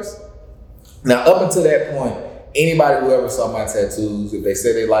tattoo artist? Now, up until that point, anybody who ever saw my tattoos, if they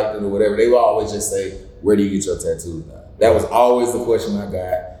said they liked it or whatever, they would always just say, where do you get your tattoos done? That was always the question I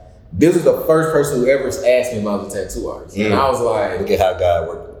got. This was the first person who ever asked me about the tattoo artist. And I was like, look at how God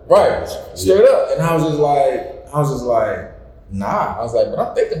worked. Right, straight up. And I was just like, nah. I was like, but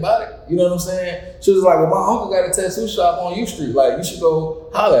I'm thinking about it. You know what I'm saying? She was like, well, my uncle got a tattoo shop on U Street. Like, you should go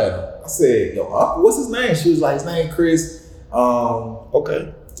holler at him. I said, yo, uncle, what's his name? She was like, his name Chris.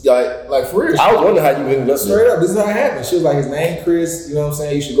 Okay. Like for real. I was wondering how you ended up straight up. This is how it happened. She was like, his name Chris. You know what I'm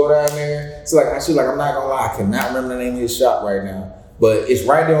saying? You should go down there. So like, she was like, I'm not gonna lie, I cannot remember the name of his shop right now, but it's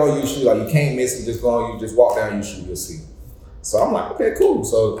right there on U Street. Like, you can't miss it. Just go on. You just walk down U Street, you'll see. So I'm like, okay, cool.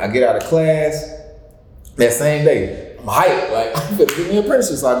 So I get out of class that same day. I'm hyped, like I'm gonna get me an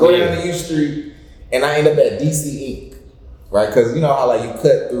apprenticeship. So I go down to U Street and I end up at DC Inc. Right? Because you know how like you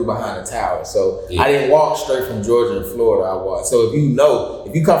cut through behind the tower. So I didn't walk straight from Georgia and Florida. I walked. So if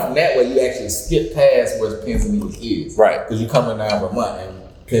you come from that way, you actually skip past where Penzinitas is. Right. Because you're coming down Vermont and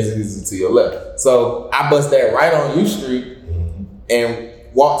Penzinitas is to your left. So I bust that right on U Street and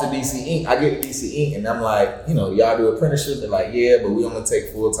walk to DC Inc. I get to DC Inc. and I'm like, you know, y'all do apprenticeships? They're like, yeah, but we only take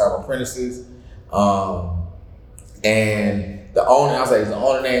full-time apprentices. And the owner, I was like, is the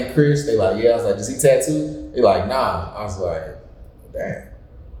owner named Chris? They like, yeah. I was like, does he tattoo? They like, nah. I was like, damn.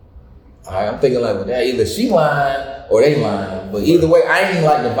 I'm thinking like, well, damn, either she lying or they lying. But either way, I ain't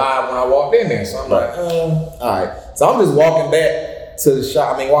like the vibe when I walked in there. So I'm like, all right. So I'm just walking back to the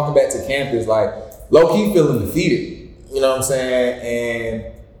shop. Walking back to campus, like low-key feeling defeated. You know what I'm saying?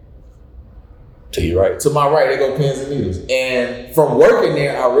 And to your right. To my right, they go pins and needles. And from working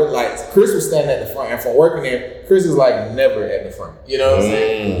there, I realized Chris was standing at the front. And from working there, Chris is like never at the front. You know what I'm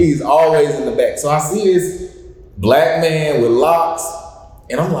saying? He's always in the back. So I see this black man with locks,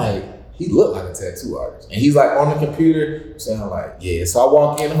 and I'm like, he looked like a tattoo artist. And he's like on the computer saying like, yeah. So I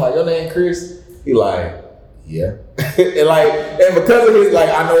walk in, I'm like, your name Chris? He like, yeah. and because of his, like,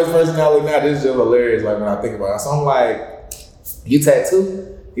 I know his personality now, this is just hilarious, like when I think about it. So I'm like, you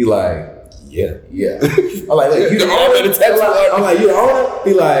tattoo? He like, yeah. I'm like, you the owner of the tattoo? I'm like, you the owner?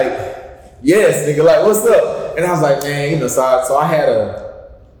 He like, yes, nigga, like, what's up? And I was like, man, you know, so I had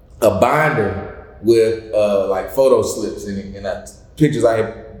a binder with like photo slips in it and pictures I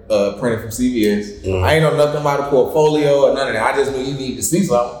had printed from CVS. I ain't know nothing about a portfolio or none of that. I just knew you need to see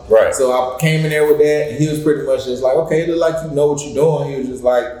something. Right. So I came in there with that, and he was pretty much just like, okay, it look like you know what you're doing. He was just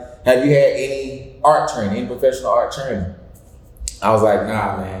like, have you had any art training, any professional art training? I was like,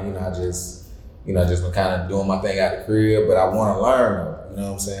 nah, man, you know, I just been kind of doing my thing out the crib, but I want to learn though. You know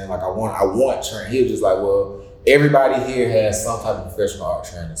what I'm saying? Like I want training. He was just like, well, everybody here has some type of professional art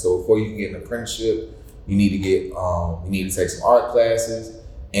training. So before you can get an apprenticeship, you need to take some art classes,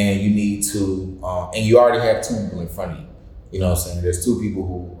 and you need to, and you already have two people in front of you. You know what I'm saying? There's two people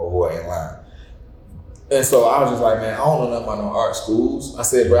who are in line. And so I was just like, man, I don't know nothing about no art schools. I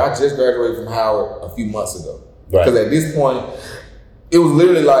said, bro, I just graduated from Howard a few months ago. Because at this point, it was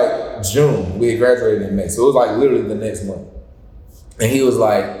literally like June. We had graduated in May. So it was like literally the next month. And he was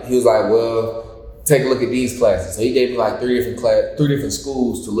like, well, take a look at these classes. So he gave me like three different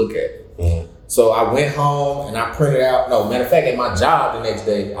schools to look at. Mm-hmm. So I went home and I printed out, matter of fact, at my job the next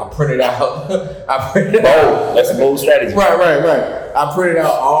day, I printed out. That's a bold strategy. Right. I printed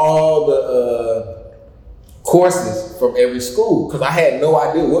out all the courses from every school because I had no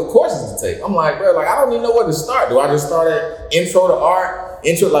idea what courses to take. I'm like, bro, like I don't even know where to start. Do I just start at intro to art?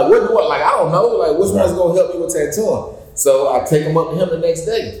 Like I don't know. Like which one's gonna help me with tattooing? So I take them up to him the next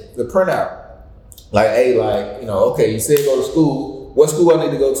day, the printout. Like, hey, like, okay, you said go to school. What school I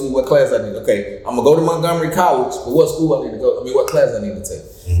need to go to? What class I need? Okay, I'm gonna go to Montgomery College, but what school I need to go? What class I need to take?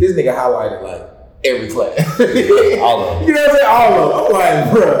 Mm-hmm. This nigga highlighted like every class. All of them. You know what I'm saying? All of them. I'm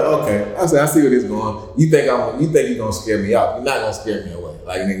like, bro, okay. I said, I see where this is going. You think you're gonna scare me out? You're not gonna scare me away.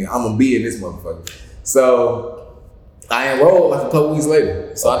 Like, nigga, I'm gonna be in this motherfucker. So I enrolled like a couple weeks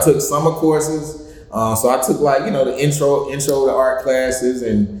later. So I took summer courses. So I took like, the intro to art classes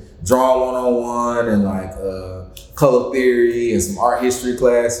and drawing 101 and like color theory and some art history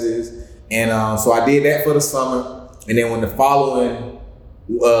classes. And so I did that for the summer. And then when the following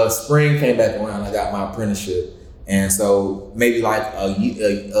spring came back around, I got my apprenticeship. And so maybe like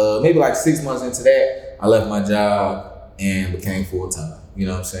maybe like 6 months into that, I left my job and became full-time. You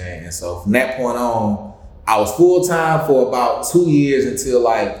know what I'm saying? And so from that point on, I was full-time for about 2 years until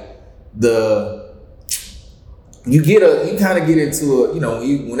like you kind of get into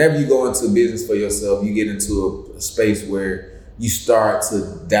whenever you go into business for yourself, you get into a space where you start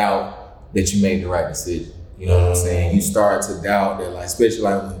to doubt that you made the right decision. You know what I'm saying? You start to doubt that, like, especially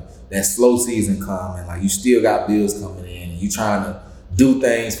like when that slow season come and like you still got bills coming in and you trying to do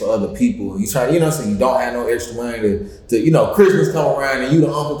things for other people. You try, you don't have no extra money to Christmas come around and you the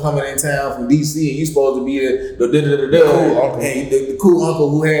uncle coming in town from DC and you supposed to be the cool uncle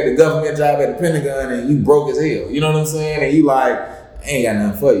who had the government job at the Pentagon and you broke as hell. You know what I'm saying? And you like, I ain't got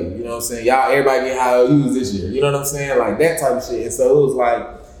nothing for you. You know what I'm saying? Everybody get high on you this year. You know what I'm saying? Like that type of shit. And so it was like,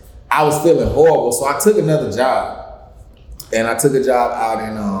 I was feeling horrible. So I took another job. And I took a job out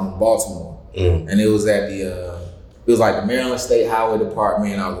in Baltimore. And it was at it was like the Maryland State Highway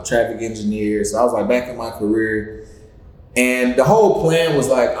Department. I was a traffic engineer. So I was like back in my career. And the whole plan was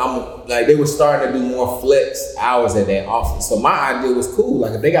like, they were starting to do more flex hours at that office. So my idea was cool.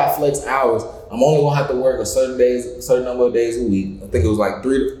 Like if they got flex hours, I'm only gonna have to work a certain number of days a week. I think it was like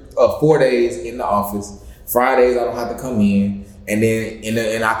 4 days in the office. Fridays I don't have to come in. And then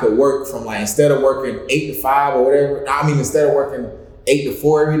and I could work from like, instead of working 8 to 5 or whatever, instead of working 8 to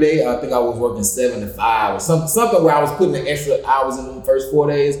 4 every day, I think I was working 7 to 5 or something where I was putting the extra hours in the first 4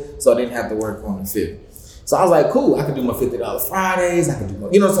 days so I didn't have to work on the 5th. So I was like, cool, I could do my $50 Fridays, I could do my,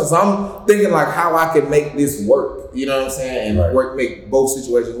 so I'm thinking like how I could make this work, you know what I'm saying? And make both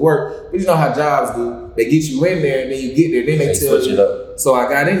situations work. But you know how jobs do, they get you in there and then you get there, then they tell you. So I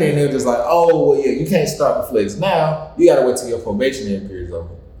got in there and they were just like, oh, well, yeah, you can't start the flex now. You gotta wait till your probationary period's over.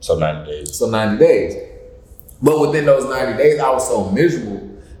 So 90 days. 90 days. But within those 90 days, I was so miserable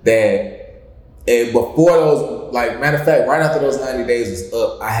that before those, like, matter of fact, right after those 90 days was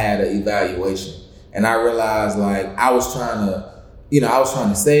up, I had an evaluation. And I realized like I was trying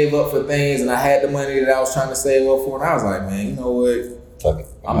to save up for things and I had the money that I was trying to save up for. And I was like, man, you know what? Fuck it.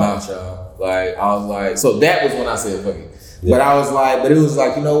 I'm out, y'all. Like, I was like, so that was when I said fuck it. Yeah. But it was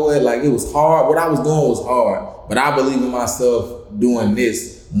like, you know what? Like, it was hard. What I was doing was hard. But I believe in myself doing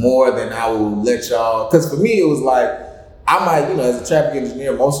this more than I will let y'all. Because for me, it was like, I might, as a traffic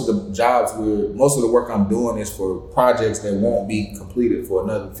engineer, most of the work I'm doing is for projects that won't be completed for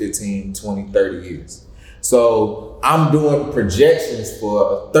another 15, 20, 30 years. So I'm doing projections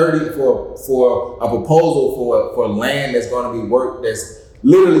for a proposal for land that's going to be worked. That's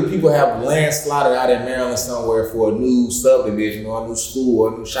literally, people have land slotted out in Maryland somewhere for a new subdivision or a new school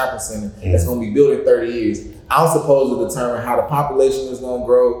or a new shopping center that's going to be built in 30 years. I'm supposed to determine how the population is going to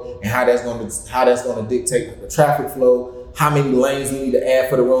grow and how that's going to dictate the traffic flow, how many lanes we need to add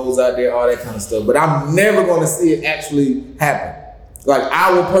for the roads out there, all that kind of stuff. But I'm never going to see it actually happen. Like,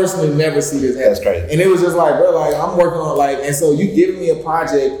 I will personally never see this happen. That's crazy. And it was just like, bro, like, I'm working on, like, and so you giving me a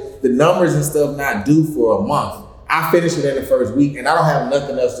project, the numbers and stuff not due for a month. I finish it in the first week and I don't have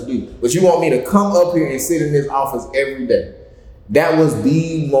nothing else to do. But you want me to come up here and sit in this office every day. That was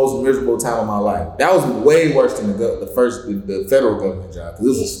the most miserable time of my life. That was way worse than the federal government job, because it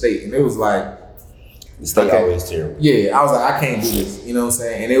was a state. And it was like, the state always terrible. Yeah, I was like, I can't do this. You know what I'm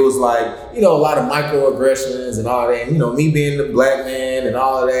saying? And it was like, a lot of microaggressions and all that. And, me being the black man and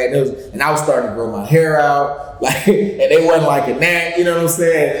all of that. And I was starting to grow my hair out. Like, and they wasn't liking that. You know what I'm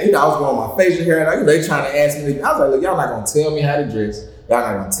saying? I was growing my facial hair out. They trying to ask me. I was like, look, y'all not going to tell me how to dress. Y'all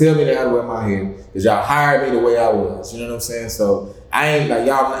not going to tell me how to wear my hair. Because y'all hired me the way I was. You know what I'm saying? So I ain't like,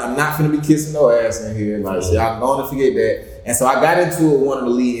 y'all, I'm not finna be kissing no ass in here. Like, so y'all going to forget that. And so I got into it with one of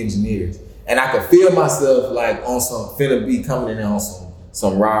the lead engineers. And I could feel myself like on some finna be coming in there on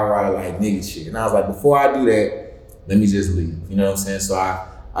some rah-rah like nigga shit. And I was like, before I do that, let me just leave. You know what I'm saying? So I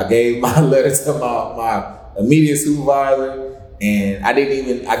gave my letter to my immediate supervisor, and I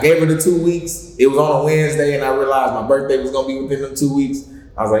gave her the 2 weeks. It was on a Wednesday, and I realized my birthday was gonna be within them 2 weeks.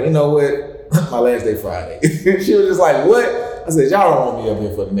 I was like, you know what? My last day Friday. She was just like, what? I said, y'all don't want me up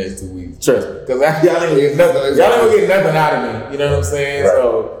here for the next 2 weeks. Trust me. Because y'all ain't get nothing. Y'all ain't get nothing out of me. You know what I'm saying? Right.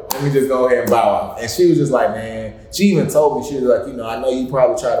 So let me just go ahead and bow out. And she was just like, man, she even told me, she was like, I know you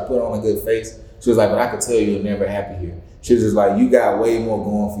probably try to put on a good face. She was like, but I could tell you're never happy here. She was just like, you got way more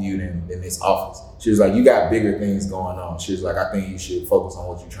going for you than this office. She was like, you got bigger things going on. She was like, I think you should focus on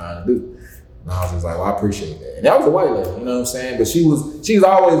what you're trying to do. And I was just like, well, I appreciate that. And that was a white lady, you know what I'm saying? But she was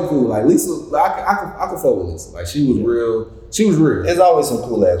always cool. Like Lisa, I could fuck with Lisa. Like she was real. She was real. There's always some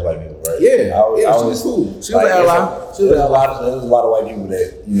cool ass white people, right? Yeah, she was cool. She was an ally. There's a lot of white people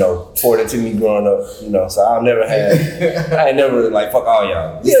that poured into me growing up. So I ain't never like fuck all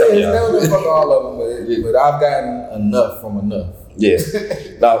y'all. Yeah, it's never been fuck all of them, but I've gotten enough from enough. Yeah.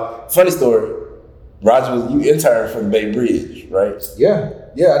 Now, funny story. Roger, you interned for the Bay Bridge, right? Yeah,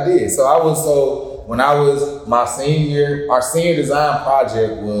 I did. So when I was my senior year, our senior design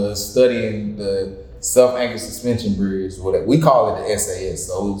project was studying the self-anchored suspension bridge. Whatever we call it, the SAS.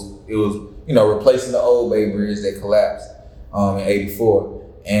 So it was replacing the old Bay Bridge that collapsed in '84,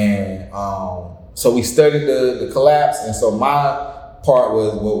 and so we studied the collapse. And so my part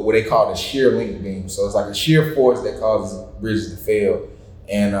was what they call the shear link beam. So it's like a shear force that causes bridges to fail,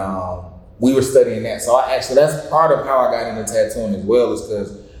 and we were studying that. So that's part of how I got into tattooing as well, is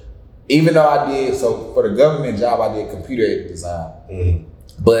because even though for the government job, I did computer aided design. Mm-hmm.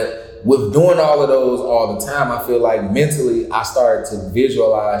 But with doing all of those all the time, I feel like mentally I started to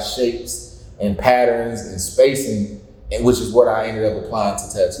visualize shapes and patterns and spacing, and which is what I ended up applying to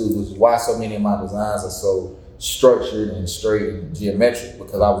tattoos, which is why so many of my designs are so structured and straight and geometric,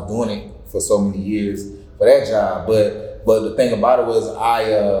 because I was doing it for so many years for that job. But the thing about it was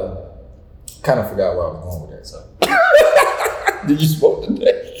I kind of forgot where I was going with that. So did you smoke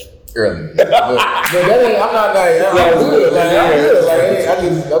today? Earlier, but that ain't. I'm not like I'm good.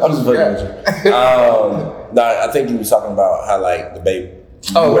 I'm just forgot. No, I think you were talking about how like the baby.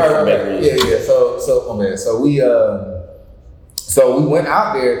 Oh, right. Yeah. So man. So we went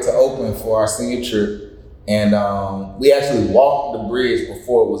out there to open for our senior trip, and we actually walked the bridge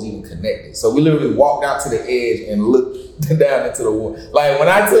before it was even connected. So we literally walked out to the edge and looked down into the water. Like when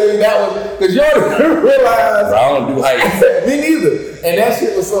I tell you that was, because you don't realize. Bro, I don't do heights. Me neither. And that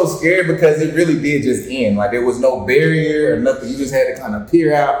shit was so scary because it really did just end. Like there was no barrier or nothing. You just had to kind of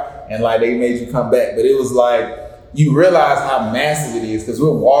peer out, and like they made you come back. But it was like, you realize how massive it is, because we're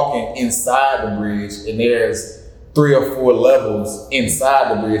walking inside the bridge and there's 3 or 4 levels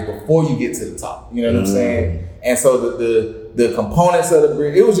inside the bridge before you get to the top. You know what I'm saying? And so the components of the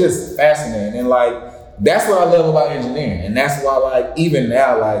bridge, it was just fascinating. And like, that's what I love about engineering. And that's why, like, even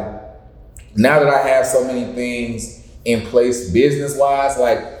now, like, now that I have so many things in place business-wise,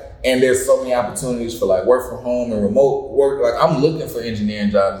 like, and there's so many opportunities for like work from home and remote work, like I'm looking for engineering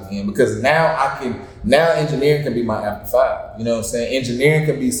jobs again, because now engineering can be my after 5. You know what I'm saying? Engineering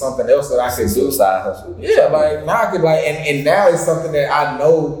can be something else that I can do. Side hustle. Yeah, like now I could like, and now it's something that I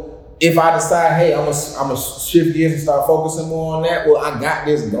know if I decide, hey, I'm gonna shift gears and start focusing more on that, well, I got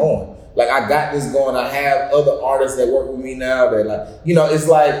this going. Like I got this going. I have other artists that work with me now that like, it's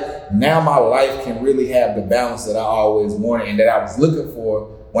like now my life can really have the balance that I always wanted and that I was looking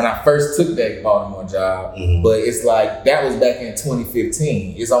for when I first took that Baltimore job. Mm-hmm. But it's like, that was back in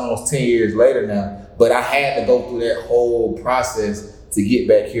 2015. It's almost 10 years later now. But I had to go through that whole process to get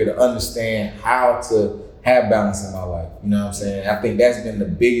back here to understand how to have balance in my life. You know what I'm saying? I think that's been the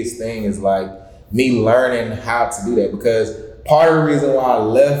biggest thing, is like me learning how to do that, because part of the reason why I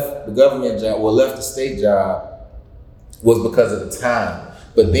left the government job, left the state job, was because of the time.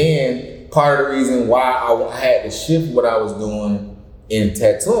 But then part of the reason why I had to shift what I was doing in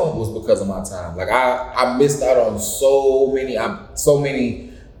tattooing was because of my time. Like I missed out on so many, I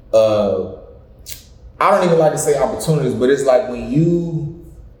don't even like to say opportunities, but it's like when you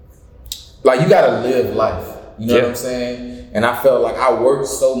gotta live life. You know what I'm saying? And I felt like I worked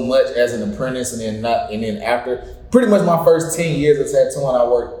so much as an apprentice, and then after pretty much my first 10 years of tattooing, I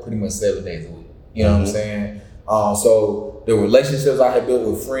worked pretty much 7 days a week. You know what I'm saying? So the relationships I had built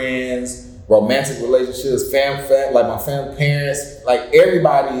with friends, romantic relationships, like my family, parents, like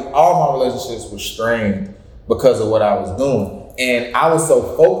everybody, all my relationships were strained because of what I was doing. And I was so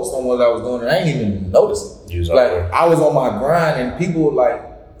focused on what I was doing, and I didn't even notice it. Like I was on my grind, and people like,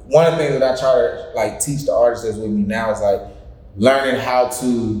 one of the things that I try to like teach the artists that's with me now is like learning how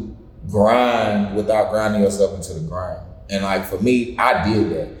to grind without grinding yourself into the grind. And like for me, I did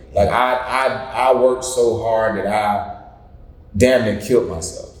that. Like I worked so hard that I damn near killed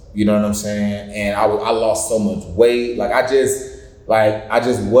myself. You know what I'm saying? And I lost so much weight. Like I just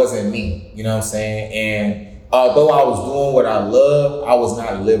wasn't me. You know what I'm saying? And although I was doing what I loved, I was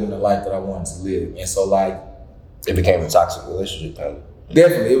not living the life that I wanted to live. And so like, it became a toxic relationship kind of.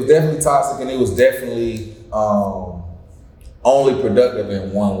 Definitely. It was definitely toxic, and it was definitely only productive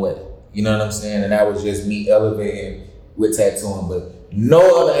in one way. You know what I'm saying? And that was just me elevating with tattooing, but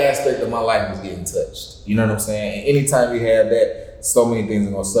no other aspect of my life was getting touched. You know what I'm saying? And anytime you have that, so many things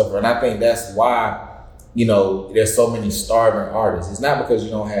are gonna suffer. And I think that's why there's so many starving artists. It's not because you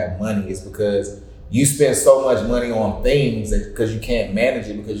don't have money. It's because you spend so much money on things because you can't manage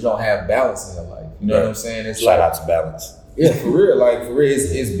it because you don't have balance in your life. You know what I'm saying? It's Shout out to balance. Yeah, for real. Like, for real,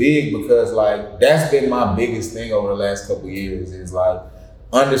 it's big because, like, that's been my biggest thing over the last couple of years is, like,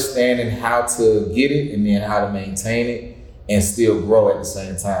 understanding how to get it and then how to maintain it and still grow at the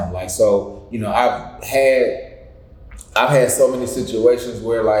same time. Like, so, I've had so many situations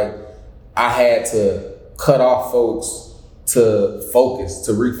where, like, I had to cut off folks to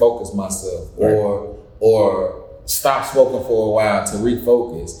refocus myself, right. or stop smoking for a while to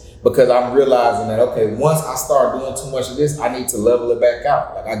refocus. Because I'm realizing that, okay, once I start doing too much of this, I need to level it back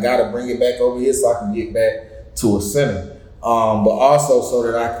out. Like, I gotta bring it back over here so I can get back to a center. But also so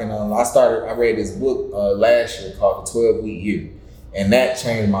that I can, I read this book last year called The 12-Week Year. And that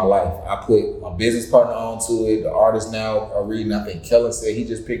changed my life. I put my business partner onto it. The artists now are reading. I think Kellen said he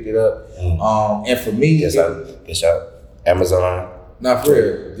just picked it up. And for me, guess out. Amazon. Not for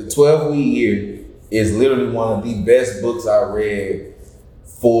real. The 12-Week Year is literally one of the best books I read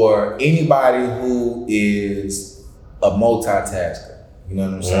for anybody who is a multitasker. You know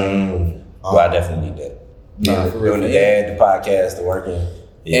what I'm saying? Well, I definitely need that. Yeah, doing the ad, the podcast, the working.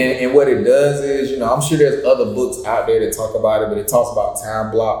 Yeah. And what it does is, I'm sure there's other books out there that talk about it, but it talks about time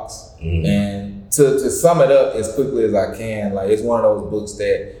blocks. And to sum it up as quickly as I can, like, it's one of those books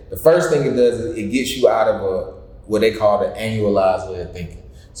that the first thing it does is it gets you out of what they call the annualized way of thinking.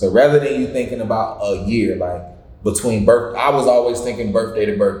 So rather than you thinking about a year, like, between birth, I was always thinking birthday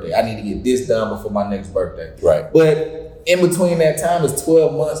to birthday. I need to get this done before my next birthday. Right. But in between that time is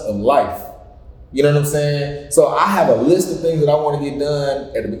 12 months of life. You know what I'm saying? So I have a list of things that I want to get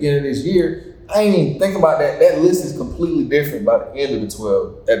done at the beginning of this year. I ain't even think about that. That list is completely different by the end of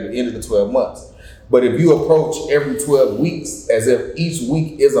the 12 months. But if you approach every 12 weeks as if each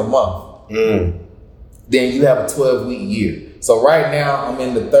week is a month, then you have a 12-week year. So right now I'm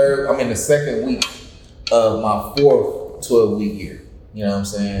in the second week of my fourth 12-week year. You know what I'm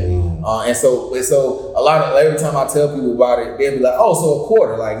saying? And so every time I tell people about it, they'll be like, "Oh, so a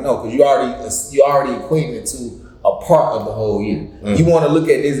quarter?" Like, no, because you already equating it to a part of the whole year. You want to look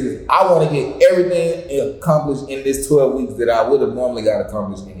at this as, I want to get everything accomplished in this 12 weeks that I would have normally got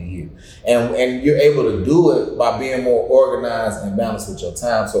accomplished in a year. And you're able to do it by being more organized and balanced with your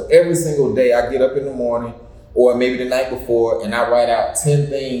time. So every single day I get up in the morning or maybe the night before and I write out 10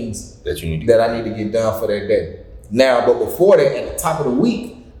 things that I need to get done for that day. Now, but before that, at the top of the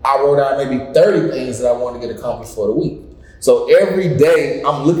week, I wrote out maybe 30 things that I want to get accomplished for the week. So every day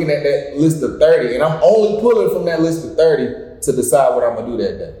I'm looking at that list of 30 and I'm only pulling from that list of 30 to decide what I'm gonna do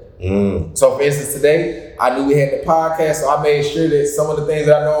that day. So for instance, today, I knew we had the podcast, so I made sure that some of the things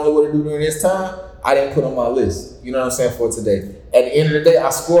that I normally would do during this time, I didn't put on my list. You know what I'm saying, for today. At the end of the day, I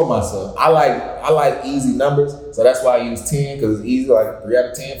score myself. I like easy numbers, so that's why I use 10, because it's easy, like 3 out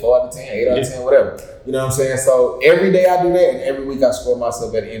of 10, 4 out of 10, 8 out of 10, whatever. You know what I'm saying? So every day I do that, and every week I score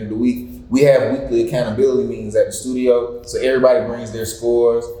myself at the end of the week. We have weekly accountability meetings at the studio, so everybody brings their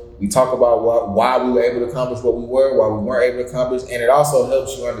scores. We talk about why we were able to accomplish what we were, why we weren't able to accomplish, and it also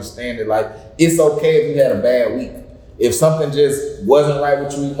helps you understand that, like, it's okay if you had a bad week. If something just wasn't right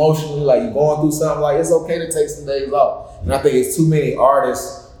with you emotionally, like you're going through something, like, it's okay to take some days off. And I think it's too many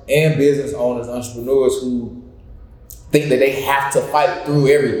artists and business owners, entrepreneurs who think that they have to fight through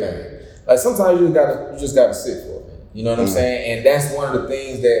everything. Like, sometimes you just gotta sit for it. You know what I'm saying? And that's one of the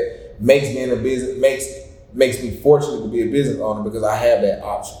things that makes me in a business, makes me fortunate to be a business owner, because I have that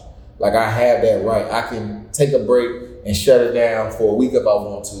option. Like, I have that right. I can take a break and shut it down for a week if I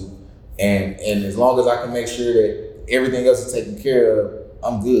want to. And as long as I can make sure that everything else is taken care of,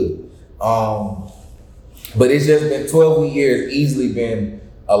 I'm good. But it's just been 12 years, easily been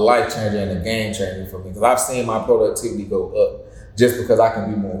a life changer and a game changer for me, because I've seen my productivity go up just because I can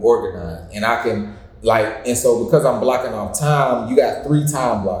be more organized. And I can, and so because I'm blocking off time, you got 3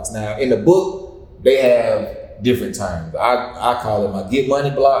 time blocks. Now in the book, they have different terms. I call it my get money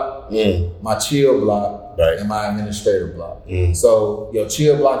block, my chill block, and my administrative block. So your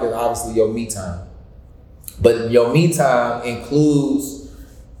chill block is obviously your me time. But your me time includes,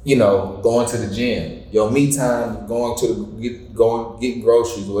 going to the gym. Your me time, getting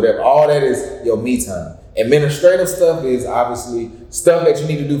groceries or whatever. All that is your me time. Administrative stuff is obviously stuff that you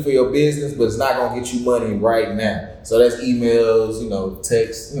need to do for your business, but it's not gonna get you money right now. So that's emails,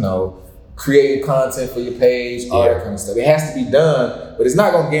 texts, creating content for your page, all that kind of stuff. It has to be done, but it's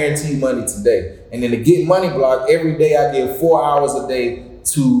not gonna guarantee you money today. And then the get money block, every day I give 4 hours a day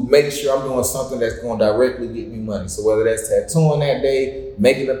to make sure I'm doing something that's going to directly get me money. So whether that's tattooing that day,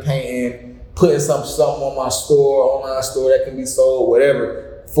 making a painting, putting something on my store, online store that can be sold,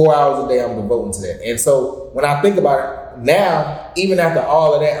 whatever, 4 hours a day I'm devoting to that. And so when I think about it now, even after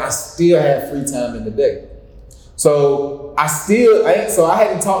all of that, I still have free time in the day. So I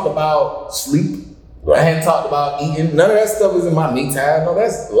hadn't talked about sleep. Right. I hadn't talked about eating. None of that stuff is in my me time. No,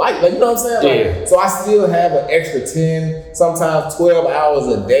 that's light. Like, you know what I'm saying? Like, so I still have an extra 10, sometimes 12 hours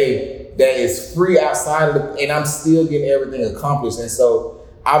a day that is free outside of and I'm still getting everything accomplished. And so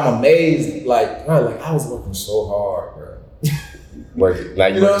I'm amazed, like, bro, like I was working so hard, bro. Now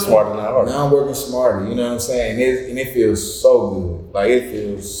you're working smarter than harder. Now I'm working smarter, you know what I'm saying? And it feels so good. Like, it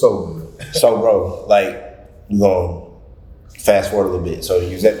feels so good. So, bro, like, you're going to fast forward a little bit. So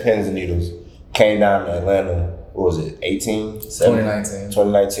you was at Pins and Needles, came down to Atlanta, what was it,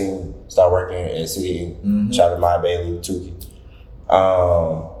 2019, started working at City. Shout out to Maya Bailey, Tukey.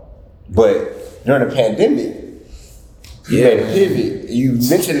 But during the pandemic, you made a pivot. You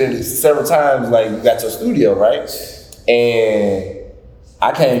mentioned it several times, like you got your studio, right? And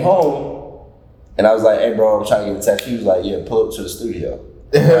I came home and I was like, hey bro, I'm trying to get a tattoo. He was like, yeah, pull up to the studio.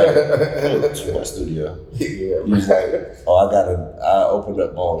 Right? Pull up to my studio. He was like, oh, I opened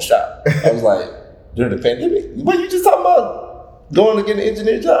up my own shop. I was like, during the pandemic? What you just talking about? Going to get an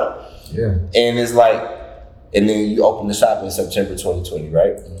engineer job? Yeah. And it's like, and then you open the shop in September 2020,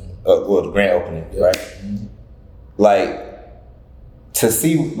 right? Well, the grand opening, right? Like, to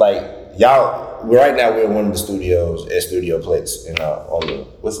see, like, y'all, right now we're in one of the studios at Studio Plex on the,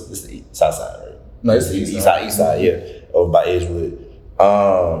 what's the south side, right? No, it's the east side, yeah, over by Edgewood.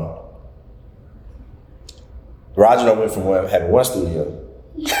 Roger went from having one studio,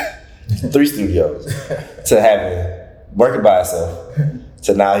 3 studios, to having, working by himself,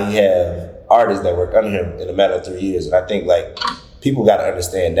 to now he have artists that work under him in a matter of 3 years. And I think, like, people got to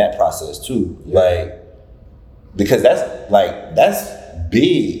understand that process too. Like, because that's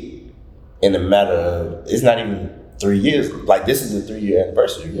big in a matter of, it's not even 3 years. Like, this is the 3-year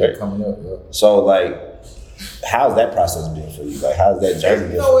anniversary, right? Coming up, yeah. So, like, how's that process been for you? Like, how's that journey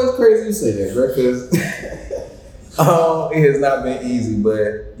been? You know, it's crazy you say that, bro, because it has not been easy,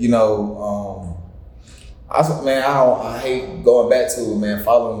 but, you know, I hate going back to it, man,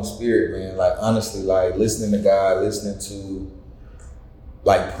 following the spirit, man. Like, honestly, like, listening to God, listening to,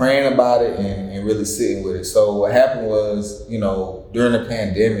 like, praying about it and really sitting with it. So what happened was, you know, during the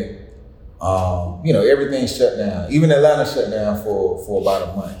pandemic, you know, everything shut down. Even Atlanta shut down for about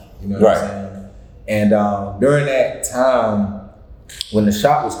a month. You know what I'm saying? And during that time, when the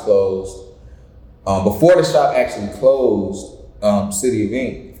shop was closed, before the shop actually closed, City of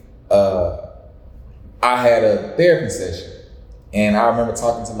Ink, I had a therapy session. And I remember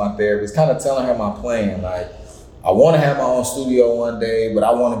talking to my therapist, kind of telling her my plan. Like, I want to have my own studio one day, but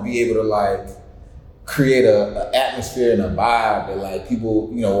I want to be able to, like, create a atmosphere and a vibe that, like, people,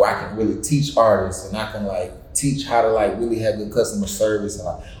 you know, where I can really teach artists and I can, like, teach how to, like, really have good customer service and,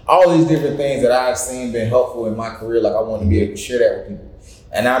 like, all these different things that I've seen been helpful in my career. Like, I want to be able to share that with people.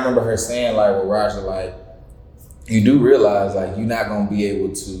 And I remember her saying, like, well, Raja, like, you do realize, like, you're not going to be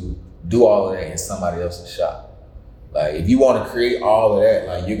able to do all of that in somebody else's shop. Like, if you want to create all of that,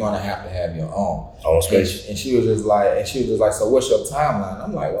 like, you're going to have your own space. And she was just like, so what's your timeline?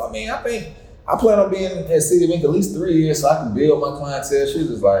 I'm like, well, I mean, I plan on being at City of Ink at least 3 years so I can build my clientele.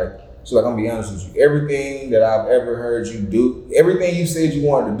 She's like, I'm gonna be honest with you. Everything that I've ever heard you do, everything you said you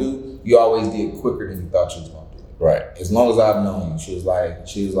wanted to do, you always did quicker than you thought you was gonna do it. Right. As long as I've known you. She was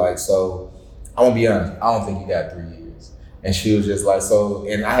like, so I'm gonna be honest, I don't think you got 3 years. And she was just like, so,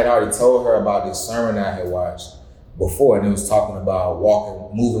 and I had already told her about this sermon I had watched before, and it was talking about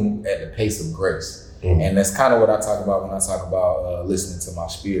moving at the pace of grace. And that's kind of what I talk about when I talk about listening to my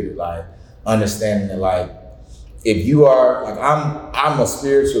spirit, like understanding that, like, if you are, like, I'm a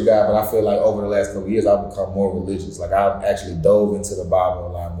spiritual guy, but I feel like over the last couple of years, I've become more religious. Like, I've actually dove into the Bible a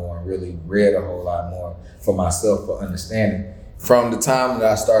lot more and really read a whole lot more for myself for understanding. From the time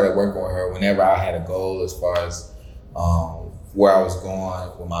that I started working with her, whenever I had a goal as far as where I was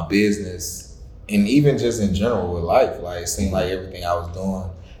going with my business, and even just in general with life, like, it seemed like everything I was doing,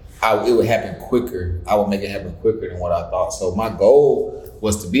 it would happen quicker. I would make it happen quicker than what I thought. So my goal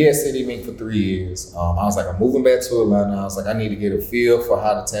was to be at City of Ink for 3 years. I was like, I'm moving back to Atlanta. I was like, I need to get a feel for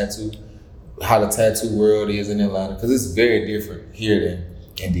how the tattoo world is in Atlanta, because it's very different here than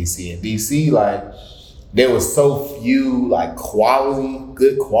in DC. In DC, like, there was so few, like,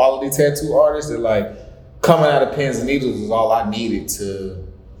 good quality tattoo artists that, like, coming out of Pins and Needles was all I needed to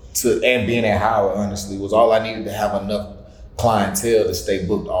and being at Howard, honestly, was all I needed to have enough clientele to stay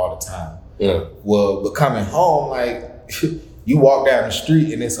booked all the time. Yeah. Well, but coming home, like, you walk down the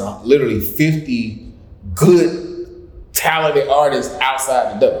street and it's literally 50 good, talented artists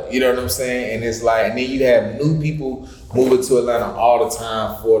outside the door. You know what I'm saying? And it's like, and then you have new people moving to Atlanta all the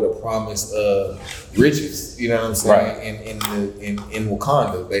time for the promise of riches. You know what I'm saying? Right. In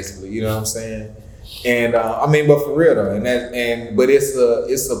Wakanda, basically. You know what I'm saying? And I mean, but for real though, but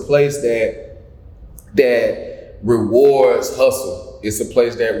it's a place that rewards hustle. It's a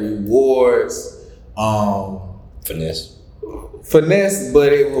place that rewards finesse,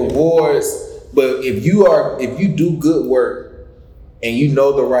 but it rewards. But if you do good work and you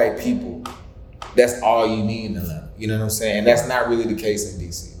know the right people, that's all you need in Atlanta. You know what I'm saying? And that's not really the case in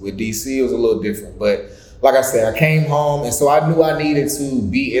DC. With DC, it was a little different. But like I said, I came home, and so I knew I needed to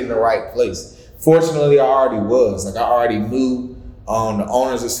be in the right place. Fortunately, I already was. Like, I already knew the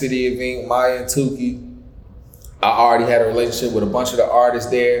owners of City of Ink, Maya and Tukey. I already had a relationship with a bunch of the artists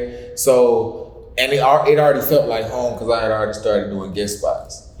there. So, and it already felt like home because I had already started doing guest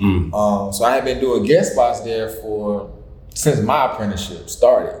spots. So I had been doing guest spots there since my apprenticeship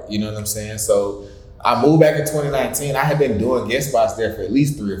started. You know what I'm saying? So I moved back in 2019. I had been doing guest spots there for at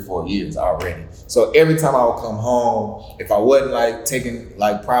least 3 or 4 years already. So every time I would come home, if I wasn't like taking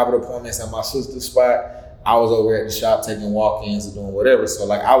like private appointments at my sister's spot, I was over at the shop taking walk-ins or doing whatever. So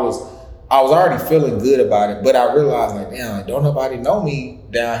like I was already feeling good about it, but I realized like, damn, like, don't nobody know me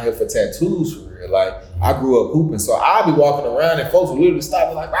down here for tattoos for real. Like I grew up hooping, so I'd be walking around and folks would literally stop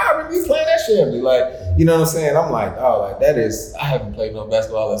me like, wow, you playing that shit? And be like, you know what I'm saying? I'm like, oh, like I haven't played no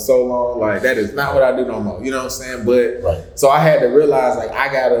basketball in so long. Like that is not what I do no more. You know what I'm saying? But So I had to realize like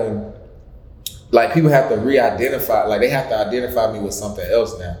I gotta. Like people have to re-identify, like they have to identify me with something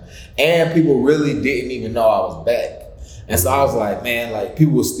else now. And people really didn't even know I was back. And so I was like, man, like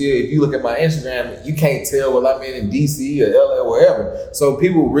people will still, if you look at my Instagram, you can't tell whether I'm in DC or LA or wherever. So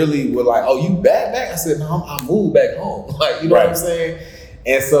people really were like, oh, you back? I said, no, I moved back home. Like, you know what I'm saying?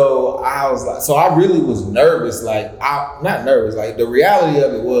 And so I was like, so I really was nervous. Like, not nervous, like the reality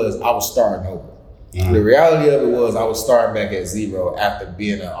of it was I was starting over. The reality of it was I was starting back at zero after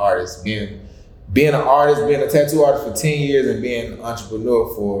being an artist, being a tattoo artist for 10 years and being an entrepreneur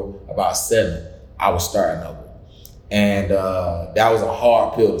for about 7, I was starting over. And that was a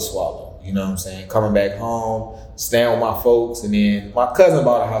hard pill to swallow, you know what I'm saying? Coming back home, staying with my folks, and then my cousin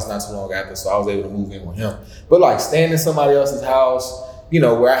bought a house not too long after, so I was able to move in with him. But like staying in somebody else's house, you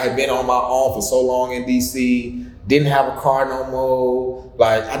know, where I had been on my own for so long in DC, didn't have a car no more.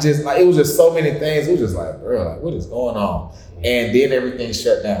 Like it was just so many things. It was just like, bro, like what is going on? And then everything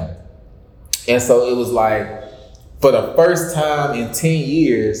shut down. And so it was like, for the first time in 10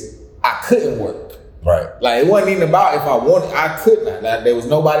 years, I couldn't work. Right. Like it wasn't even about if I wanted, I could not. Like there was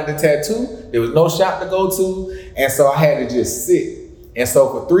nobody to tattoo, there was no shop to go to, and so I had to just sit. And so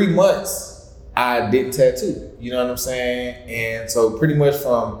for 3 months, I didn't tattoo. You know what I'm saying? And so pretty much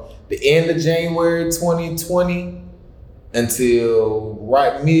from the end of January 2020 until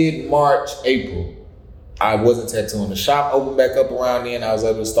right mid-March, April, I wasn't tattooing. The shop opened back up around then. I was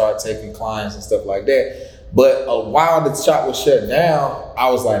able to start taking clients and stuff like that. But while the shop was shut down, I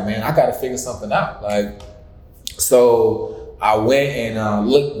was like, man, I got to figure something out. Like, so I went and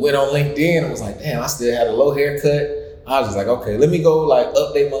went on LinkedIn and was like, damn, I still had a low haircut. I was just like, okay, let me go like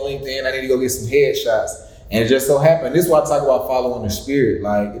update my LinkedIn. I need to go get some headshots. And it just so happened, this is why I talk about following the spirit.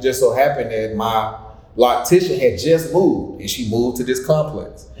 Like, it just so happened that my loctician had just moved and she moved to this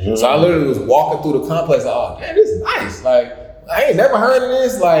complex. So I literally was walking through the complex like, oh, man, this is nice. Like, I ain't never heard of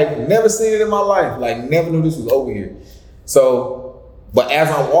this, like, never seen it in my life. Like, never knew this was over here. So, but as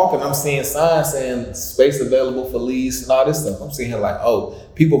I'm walking, I'm seeing signs saying space available for lease and all this stuff. I'm seeing like, oh,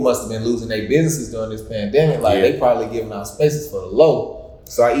 people must have been losing their businesses during this pandemic. Like, they probably giving out spaces for the low.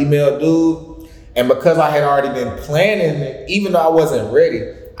 So I emailed dude, and because I had already been planning it, even though I wasn't ready,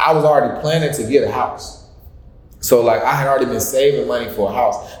 I was already planning to get a house. So like I had already been saving money for a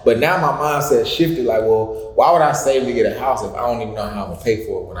house. But now my mindset shifted like, well, why would I save to get a house if I don't even know how I'm gonna pay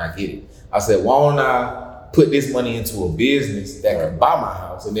for it when I get it? I said, why don't I put this money into a business that can buy my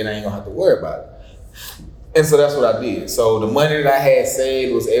house and then I ain't gonna have to worry about it. And so that's what I did. So the money that I had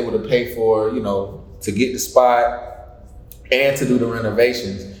saved was able to pay for, you know, to get the spot and to do the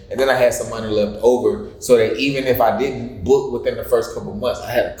renovations. And then I had some money left over so that even if I didn't book within the first couple months,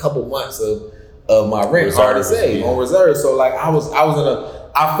 I had a couple months of my rent already saved on reserve. So like I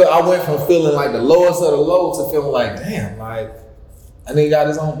went from feeling like the lowest of the low to feeling like, damn, like I nigga got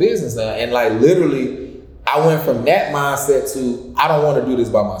his own business now. And like literally I went from that mindset to I don't want to do this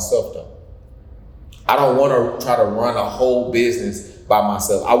by myself though. I don't want to try to run a whole business by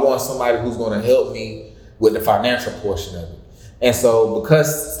myself. I want somebody who's going to help me with the financial portion of it. And so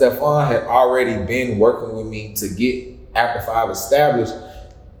because Stefan had already been working with me to get After 5 established,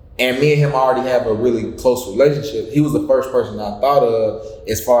 and me and him already have a really close relationship, he was the first person I thought of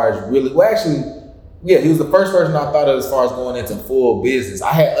as far as really, well actually, Yeah, he was the first person I thought of as far as going into full business.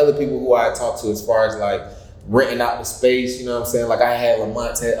 I had other people who I had talked to as far as like renting out the space, you know what I'm saying? Like I had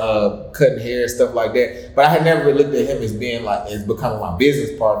Lamont cutting hair and stuff like that. But I had never really looked at him as being like, as becoming my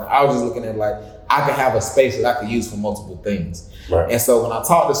business partner. I was just looking at like, I could have a space that I could use for multiple things. Right. And so when I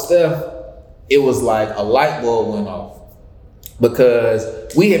talked to Steph, it was like a light bulb went off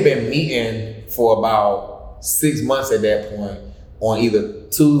because we had been meeting for about 6 months at that point on either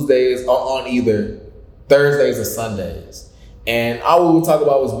Tuesdays or on either Thursdays or Sundays. And all we would talk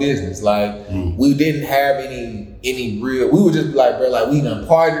about was business. Like we didn't have any real, we would just be like, bro, like we done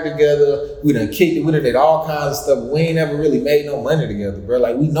partied together, we done kicked it, we done did all kinds of stuff. We ain't never really made no money together, bro.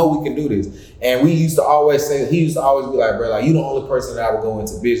 Like we know we can do this. And we used to always say, he used to always be like, bro, like you the only person that I would go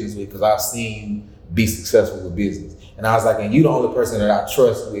into business with because I've seen you be successful with business. And I was like, and you the only person that I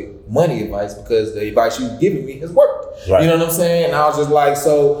trust with money advice because the advice you've given me has worked. Right. You know what I'm saying? And I was just like,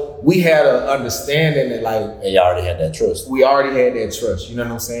 so we had an understanding that like, and y'all already had that trust. We already had that trust. You know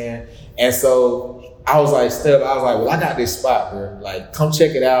what I'm saying? And so I was like, Steph, I was like, well, I got this spot, bro. Like, come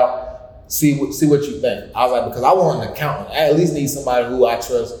check it out. See what you think. I was like, because I want an accountant. I at least need somebody who I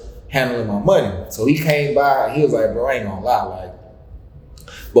trust handling my money. So he came by. He was like, bro, I ain't gonna lie, like.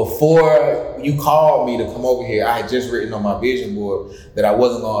 Before you called me to come over here, I had just written on my vision board that I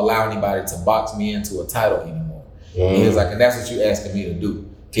wasn't gonna allow anybody to box me into a title anymore. And he was like, and that's what you asking me to do.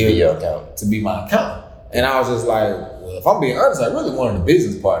 To be your accountant. To be my accountant. And I was just like, well, if I'm being honest, I really wanted a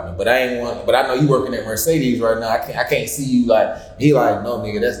business partner, but I know you working at Mercedes right now. I can't see you like, he like, no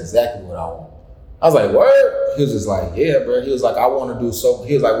nigga, that's exactly what I want. I was like, word? He was just like, yeah, bro. He was like, I want to do so.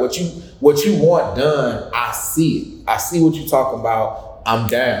 He was like, what you want done, I see it. I see what you talking about. I'm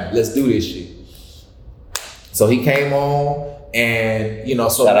down. Let's do this shit. So he came on and, you know,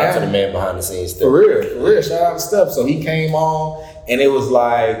 so shout out to the man behind the scenes. For real. Shout out to Steph. So he came on and it was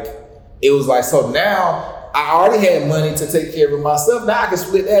like, so now I already had money to take care of myself. Now I can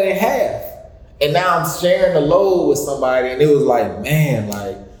split that in half. And now I'm sharing the load with somebody. And it was like, man,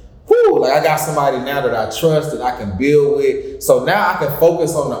 like, whoo, like I got somebody now that I trust, that I can build with. So now I can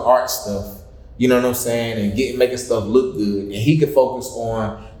focus on the art stuff. You know what I'm saying? And making stuff look good. And he could focus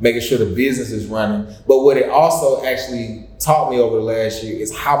on making sure the business is running. But what it also actually taught me over the last year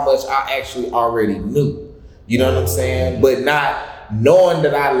is how much I actually already knew. You know what I'm saying? But not knowing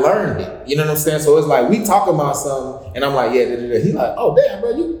that I learned it. You know what I'm saying? So it's like we talking about something and I'm like, yeah, He's like, oh damn,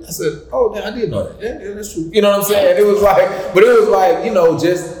 bro. I said, oh damn, I did know that. Yeah, that's true. You know what I'm saying? It was like, you know,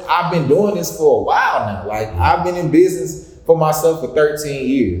 just I've been doing this for a while now. Like I've been in business for myself for 13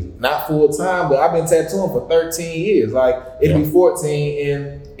 years. Not full time, but I've been tattooing for 13 years. Like it'll be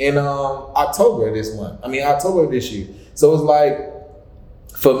 14 in October of this month. October of this year. So it's like,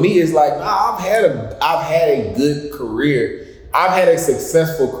 for me, it's like, nah, I've had a good career. I've had a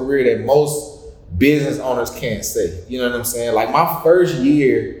successful career that most business owners can't say. You know what I'm saying? Like my first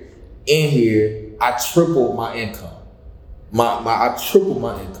year in here, I tripled my income. I tripled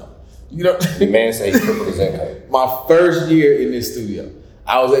my income. You know, the man said he tripled his income. My first year in this studio,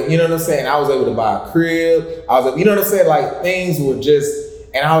 I was, you know what I'm saying? I was able to buy a crib. I was, you know what I'm saying? Like things were just,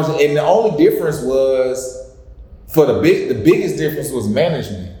 and the only difference was, the biggest difference was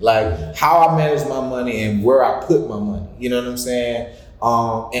management. Like how I manage my money and where I put my money. You know what I'm saying?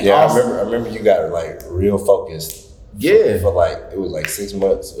 And yeah, also, I remember you got like real focused. Yeah. For like, it was like 6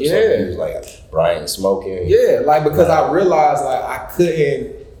 months or something. It was like, Brian smoking. Yeah, like because I realized like I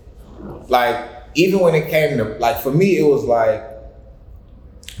couldn't, like even when it came to, like for me, it was like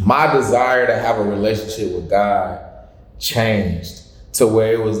my desire to have a relationship with God changed to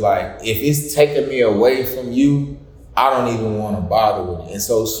where it was like, if it's taking me away from you, I don't even want to bother with it. And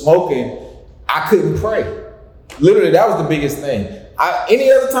so smoking, I couldn't pray. Literally, that was the biggest thing.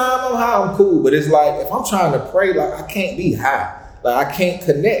 Any other time I'm high, I'm cool. But it's like, if I'm trying to pray, like I can't be high. Like I can't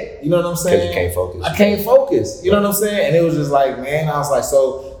connect. You know what I'm saying? Because you can't focus. I can't focus. You know what I'm saying? And it was just like, man, I was like,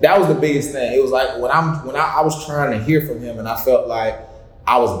 so that was the biggest thing. It was like when I was trying to hear from him and I felt like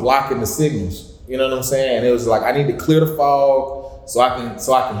I was blocking the signals. You know what I'm saying? And it was like I need to clear the fog so I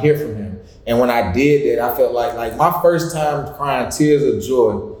can hear from him. And when I did that, I felt like my first time crying tears of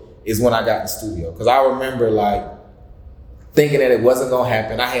joy is when I got in the studio. Because I remember like thinking that it wasn't gonna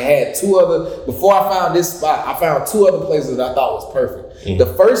happen. I had before I found this spot, I found 2 other places that I thought was perfect. Mm-hmm. The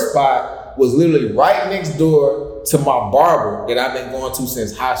first spot was literally right next door to my barber that I've been going to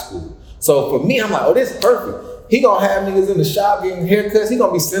since high school. So for me, I'm like, oh, this is perfect. He gonna have niggas in the shop getting haircuts. He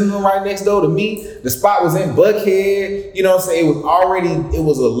gonna be sending them right next door to me. The spot was in Buckhead. You know what I'm saying? It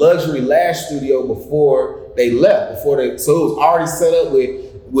was a luxury lash studio before they left. So it was already set up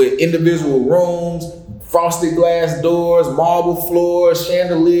with individual rooms, frosted glass doors, marble floors,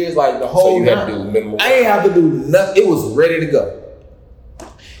 chandeliers, like the whole. So you had to do minimal. I ain't have to do nothing. It was ready to go.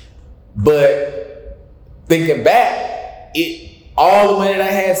 But thinking back, all the money that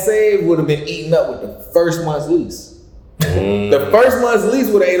I had saved would have been eaten up with the first month's lease. The first month's lease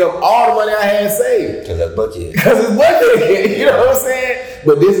would have ate up all the money I had saved. Because that's bucket. Because it's bucket. You know what I'm saying?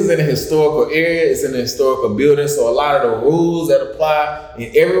 But this is in a historical area. It's in a historical building. So a lot of the rules that apply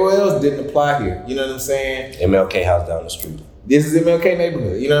in everywhere else didn't apply here. You know what I'm saying? MLK house down the street. This is MLK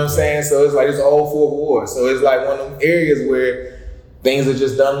neighborhood. You know what I'm saying? So it's like it's old Fourth Ward. So it's like one of them areas where things are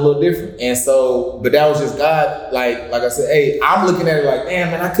just done a little different. And so, but that was just God. Like I said, hey, I'm looking at it like, damn,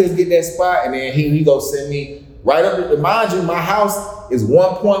 man, I couldn't get that spot. And then he go send me right up to, mind you, my house is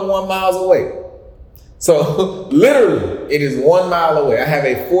 1.1 miles away. So literally, it is 1 mile away. I have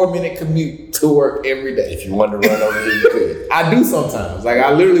a 4-minute commute to work every day. If you wanted to run over here, you could. I do sometimes. Like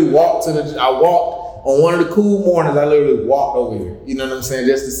I literally walked on one of the cool mornings, I literally walked over here. You know what I'm saying?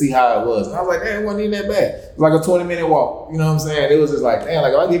 Just to see how it was. And I was like, damn, it wasn't even that bad. It was like a 20-minute walk. You know what I'm saying? It was just like, damn,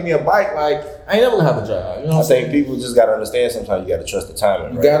 like if I give me a bike, like I ain't never gonna have to drive. You know what I'm saying? People just gotta understand sometimes you gotta trust the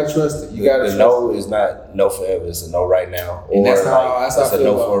timing. You gotta trust it. You gotta trust no is not no forever, it's a no right now. And that's how it's I feel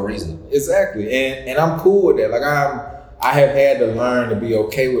no about for a reason. Exactly. And I'm cool with that. Like I have had to learn to be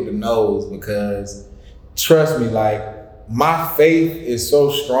okay with the no's because trust me, like my faith is so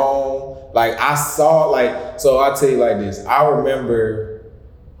strong. Like I saw, so I'll tell you like this. I remember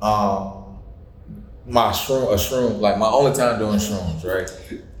my shrooms, like my only time doing shrooms, right?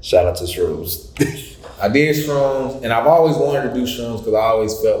 Shout out to shrooms. I did shrooms, and I've always wanted to do shrooms because I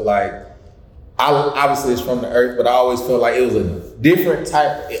always felt like, obviously it's from the earth, but I always felt like it was a different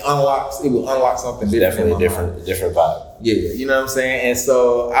type. It would unlock something different. Definitely different vibe. Yeah, you know what I'm saying? And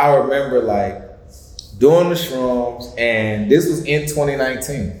so I remember like doing the shrooms, and this was in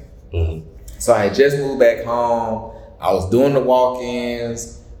 2019. Mm-hmm. So I had just moved back home. I was doing the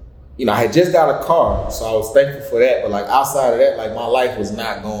walk-ins. You know, I had just got a car, so I was thankful for that. But like outside of that, like my life was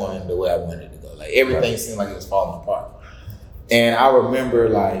not going the way I wanted it to go. Like everything seemed like it was falling apart. And I remember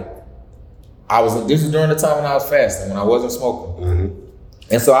like this was during the time when I was fasting, when I wasn't smoking. Mm-hmm.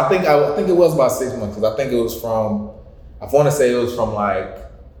 And so I think it was about 6 months, because I think it was from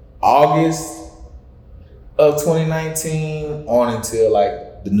like August of 2019 on until like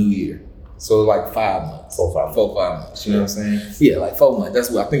the new year. So it was like 5 months. 4 or 5 months. You know what I'm saying? Yeah, like 4 months. That's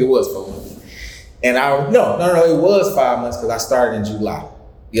what I think it was, 4 months. And no, it was 5 months because I started in July.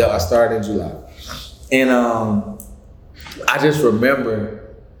 Yeah, I started in July. And I just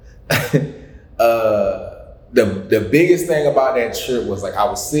remember the biggest thing about that trip was like I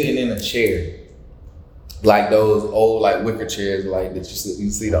was sitting in a chair, like those old like wicker chairs like that you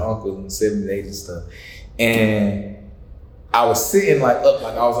see the uncles in the 70s, 80s and stuff. And I was sitting like up,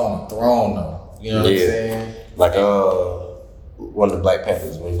 like I was on a throne though. You know what I'm saying? Like one of the Black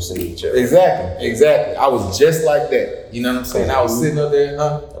Panthers when you sit in each other. Exactly. I was just like that. You know what I'm saying? I was sitting up there,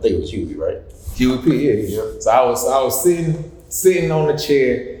 I think it was Hube, right? Hube, yeah. So I was sitting on the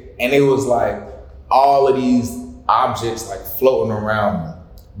chair, and it was like all of these objects like floating around me.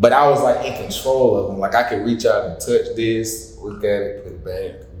 But I was like in control of them. Like I could reach out and touch this, look at it, put it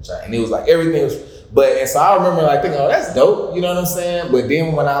back, reach out. And it was like everything was. And so I remember like thinking, oh, that's dope, you know what I'm saying? But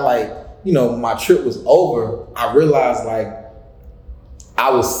then when I my trip was over, I realized like I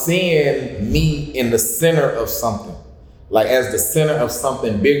was seeing me in the center of something. Like as the center of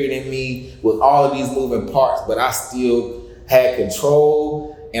something bigger than me with all of these moving parts, but I still had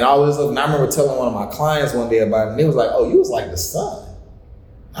control and all this stuff. And I remember telling one of my clients one day about it, and they was like, oh, you was like the sun.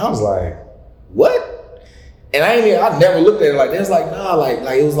 I was like, what? And I never looked at it like that. It's like, nah, like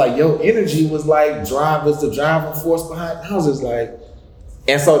it was like your energy was the driving force behind it. I was just like,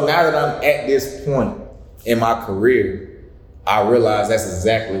 and so now that I'm at this point in my career, I realize that's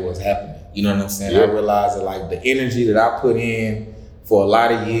exactly what's happening. You know what I'm saying? Yeah. I realize that like the energy that I put in for a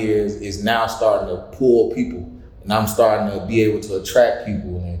lot of years is now starting to pull people, and I'm starting to be able to attract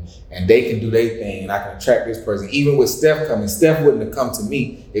people, and they can do their thing, and I can attract this person. Even with Steph coming, Steph wouldn't have come to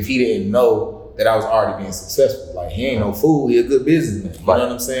me if he didn't know that I was already being successful. Like he ain't no fool, he a good businessman. You know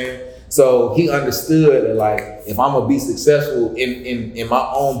what I'm saying? So he understood that like if I'm gonna be successful in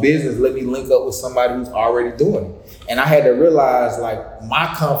my own business, let me link up with somebody who's already doing it. And I had to realize like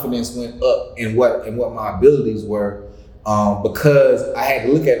my confidence went up in what my abilities were, because I had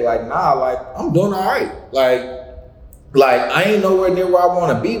to look at it like, nah, like I'm doing all right. Like I ain't nowhere near where I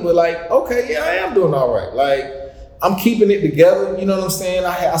want to be, but like, okay, yeah, I am doing all right. Like I'm keeping it together, you know what I'm saying?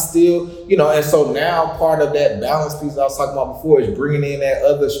 I still, and so now part of that balance piece I was talking about before is bringing in that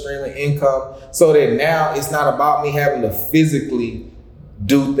other stream of income, so that now it's not about me having to physically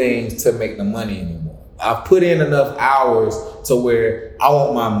do things to make the money anymore. I've put in enough hours to where I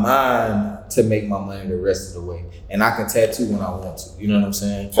want my mind to make my money the rest of the way. And I can tattoo when I want to. You know what I'm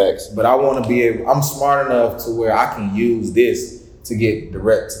saying? Facts. But I want to be able, I'm smart enough to where I can use this to get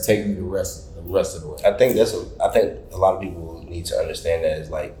to take me the rest of the way. I think a lot of people need to understand that it's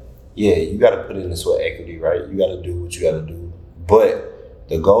like, yeah, you got to put in the sweat equity, right? You got to do what you got to do. But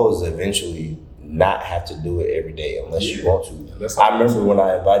the goal is eventually not have to do it every day unless you want to. I remember when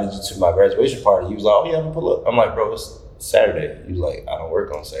I invited you to my graduation party, you was like, oh yeah, I'm gonna pull up. I'm like, bro, it's Saturday. You was like, I don't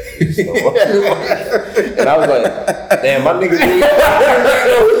work on Saturdays. So. And I was like, damn, my niggas need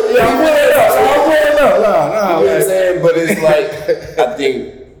I'm pulling up. No, you know what I'm saying? But it's like, I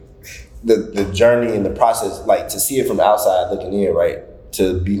think the journey and the process, like to see it from the outside looking in, right?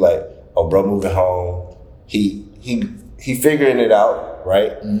 To be like, oh, bro, moving home. He figuring it out,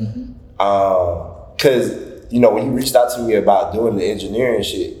 right? Mm-hmm. Cause when you reached out to me about doing the engineering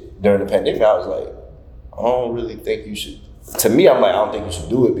shit during the pandemic, I was like, I don't really think you should. To me, I'm like, I don't think you should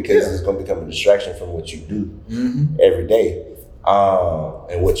do it because it's gonna become a distraction from what you do every day,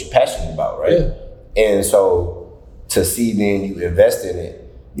 and what you're passionate about, right? Yeah. And so to see then you invest in it,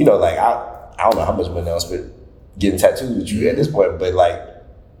 like I don't know how much money I spent getting tattoos with you at this point, but like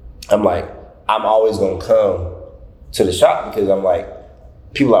I'm always gonna come to the shop because I'm like,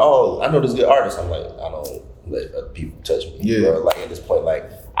 people are like, oh, I know this good artist. I'm like, I don't let other people touch me. Yeah. Bro. Like at this point, like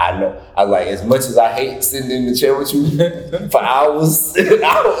I know, as much as I hate sitting in the chair with you for hours,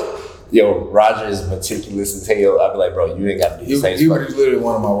 Roger is meticulous as hell. I'd be like, bro, you ain't got to do the same stuff. You were literally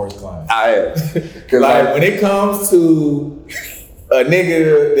one of my worst clients. I am. Like when it comes to a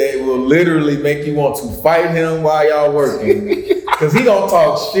nigga that will literally make you want to fight him while y'all working, because he gonna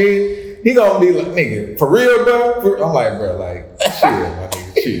talk shit. He gonna be like, nigga, for real, bro? I'm like, bro, like, chill, my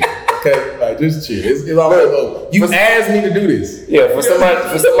nigga, chill. Okay? Like, just chill. It's all like, oh, you asked me to do this. Yeah, for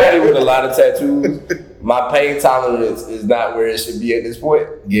somebody with a lot of tattoos, my pain tolerance is not where it should be at this point.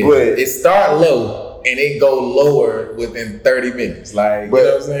 Yeah. But it start low and it go lower within 30 minutes. Like, you know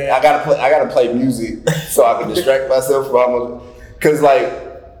what I'm saying? I gotta play music so I can distract myself from cause like,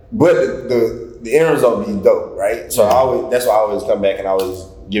 but the end result be dope, right? So that's why I always come back and I always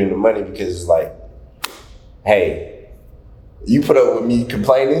give them the money because it's like, hey, you put up with me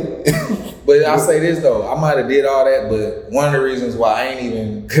complaining. But I'll say this though, I might have did all that, but one of the reasons why I ain't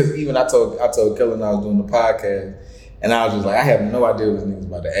even, because even I told Kellen I was doing the podcast, and I was just like, I have no idea what this nigga's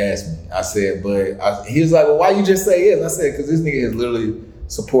about to ask me. I said, he was like, well, why you just say yes? I said, because this nigga has literally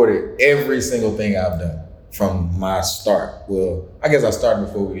supported every single thing I've done from my start. Well, I guess I started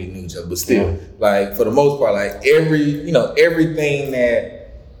before we knew each other, but still, like for the most part, like everything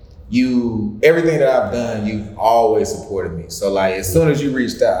that I've done, you've always supported me. So like as soon as you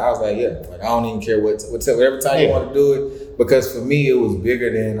reached out, I was like, yeah, like I don't even care whatever time you want to do it, because for me it was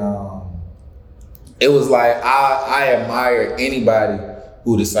bigger than it was like I admire anybody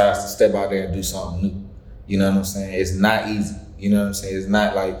who decides to step out there and do something new. You know what I'm saying? It's not easy. You know what I'm saying? It's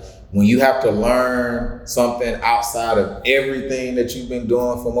not like when you have to learn something outside of everything that you've been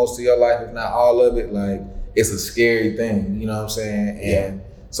doing for most of your life, if not all of it, like it's a scary thing. You know what I'm saying? And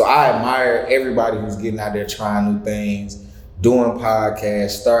so I admire everybody who's getting out there trying new things, doing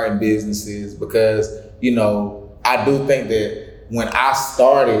podcasts, starting businesses, because, I do think that when I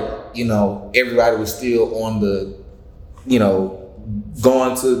started, everybody was still on the,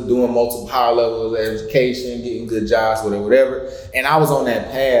 going to doing multiple higher levels of education, getting good jobs, whatever. And I was on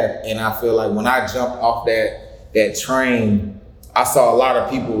that path, and I feel like when I jumped off that train, I saw a lot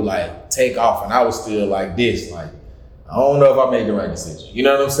of people like take off, and I was still like this, like, I don't know if I made the right decision. You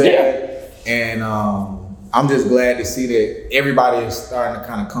know what I'm saying? Yeah. And I'm just glad to see that everybody is starting to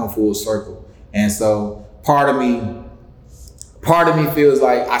kind of come full circle. And so part of me feels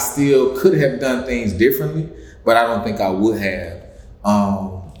like I still could have done things differently, but I don't think I would have.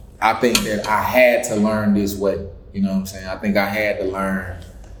 I think that I had to learn this way. You know what I'm saying? I think I had to learn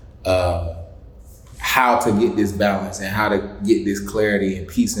how to get this balance and how to get this clarity and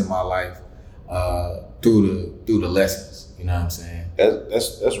peace in my life through the lessons. You know what I'm saying?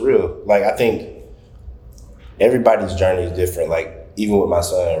 That's real. Like I think everybody's journey is different. Like even with my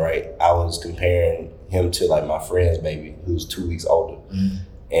son, right? I was comparing him to like my friend's baby who's 2 weeks older. Mm-hmm.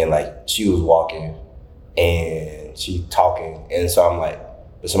 And like she was walking and she talking, and so I'm like,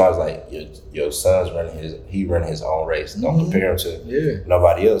 but somebody was like, your son's running his own race. Don't compare him to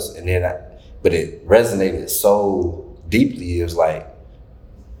nobody else. And then but it resonated so deeply. It was like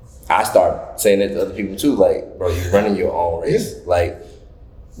I started saying that to other people too, like, bro, you're running your own race. Yeah. Like,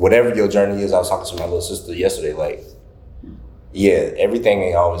 whatever your journey is, I was talking to my little sister yesterday, like, yeah, everything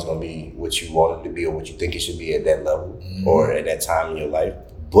ain't always gonna be what you want it to be or what you think it should be at that level or at that time in your life.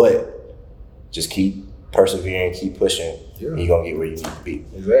 But just keep persevering, keep pushing, and you're gonna get where you need to be.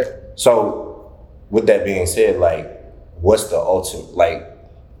 Exactly. So with that being said, like, what's the ultimate, like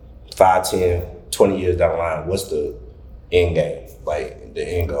 5, 10, 20 years down the line, what's the end game, like the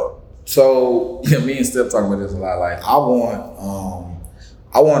end goal? So yeah, me and Steph talking about this a lot. Like I want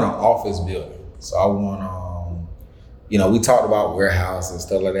an office building. So I want we talked about warehouse and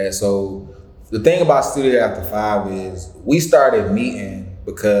stuff like that. So the thing about Studio After 5 is we started meeting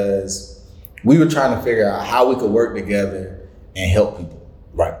because we were trying to figure out how we could work together and help people.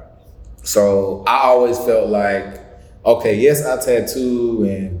 Right. So I always felt like, okay, yes, I tattoo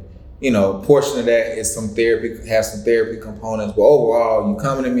and portion of that is some therapy, has some therapy components, but overall, you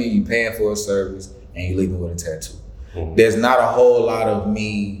coming to me, you paying for a service, and you leaving with a tattoo. Mm-hmm. There's not a whole lot of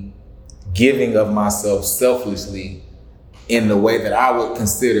me giving of myself selflessly in the way that I would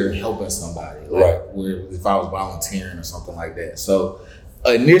consider helping somebody, like if I was volunteering or something like that. So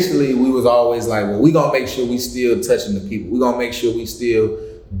initially, we was always like, well, we gonna make sure we still touching the people. We gonna make sure we still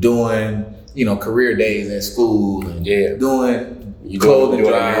doing, career days at school and doing clothing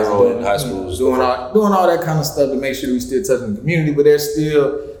drives, high schools, doing all that kind of stuff to make sure we still touching the community. But there's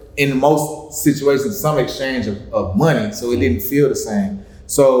still, in most situations, some exchange of money, so it didn't feel the same.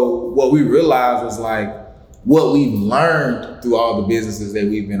 So what we realized was like, what we've learned through all the businesses that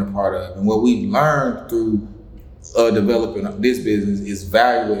we've been a part of, and what we've learned through developing this business is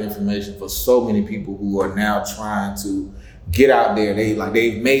valuable information for so many people who are now trying to get out there.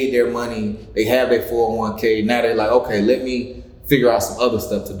 They've made their money, they have their 401k. Now they're like, okay, let me figure out some other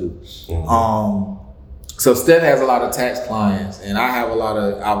stuff to do. Mm-hmm. So Steph has a lot of tax clients, and I have a lot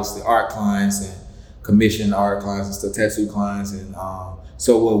of obviously art clients and commissioned art clients and stuff, tattoo clients. And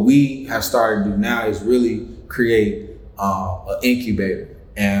so what we have started to do now is really create an incubator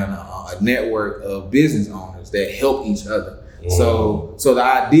and a network of business owners that help each other. Mm-hmm. So the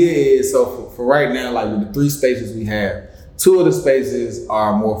idea is, for right now, like with the 3 spaces we have, 2 of the spaces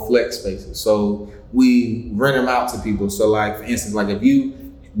are more flex spaces. So we rent them out to people. So like, for instance, like if you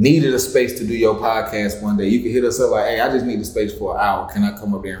needed a space to do your podcast one day, you could hit us up like, hey, I just need a space for an hour. Can I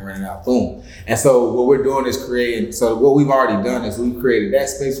come up there and rent it out? Boom. And so what we're doing is so what we've already done is we've created that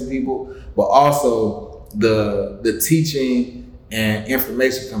space for people, but also the teaching and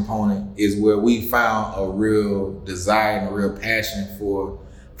information component is where we found a real desire and a real passion for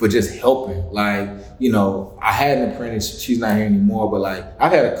just helping. Like, I had an apprentice, she's not here anymore, but like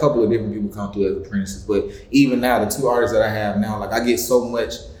I've had a couple of different people come through as apprentices, but even now, the 2 artists that I have now, like I get so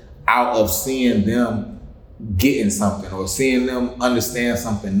much out of seeing them getting something or seeing them understand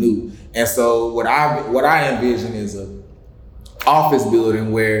something new. And so what I envision is a office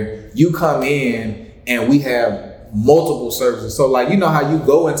building where you come in and we have multiple services. So like, how you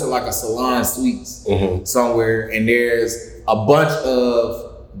go into like a salon suites somewhere and there's a bunch of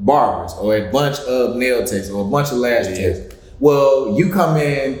barbers or a bunch of nail techs or a bunch of lash techs. Well, you come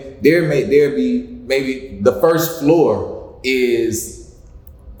in, there be maybe the first floor is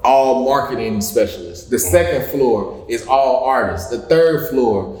all marketing specialists. The second floor is all artists. The third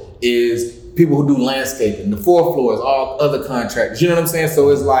floor is people who do landscaping. The 4th floor is all other contractors. You know what I'm saying? So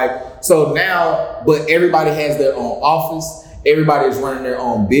it's like, so now, but everybody has their own office. Everybody is running their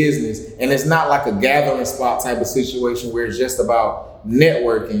own business. And it's not like a gathering spot type of situation where it's just about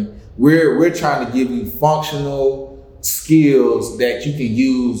networking. We're trying to give you functional skills that you can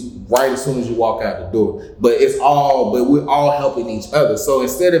use right as soon as you walk out the door. But we're all helping each other. So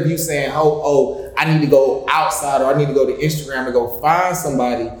instead of you saying, oh, I need to go outside or I need to go to Instagram and go find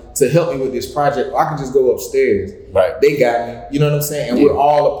somebody to help me with this project, I can just go upstairs. Right. They got me. You know what I'm saying? And we're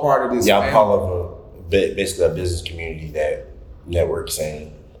all a part of this. Yeah, I'm part of basically a business community that networks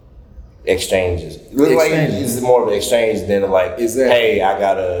and exchanges. It's more of an exchange than like, hey, I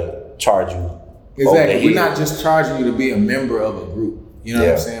gotta charge you. Exactly. We're not just charging you to be a member of a group. You know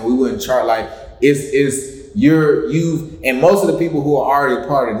what I'm saying? We wouldn't charge like and most of the people who are already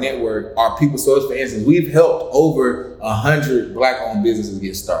part of the network are people. So for instance, we've helped over 100 Black-owned businesses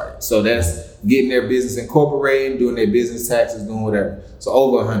get started. So that's getting their business incorporated, doing their business taxes, doing whatever. So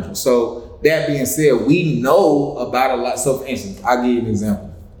over 100. So that being said, we know about a lot. So for instance, I'll give you an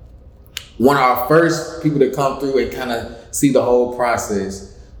example. One of our first people to come through and kind of see the whole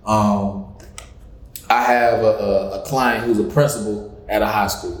process, I have a client who's a principal at a high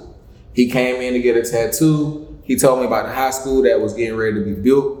school. He came in to get a tattoo. He told me about the high school that was getting ready to be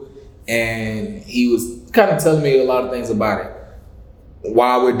built. And he was kind of telling me a lot of things about it.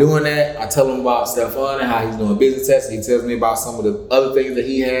 While we're doing that, I tell him about Stefan and how he's doing business tests. He tells me about some of the other things that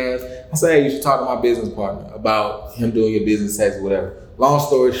he has. I say, hey, you should talk to my business partner about him doing your business taxes or whatever. Long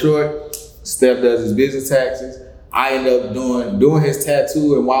story short, Steph does his business taxes. I end up doing his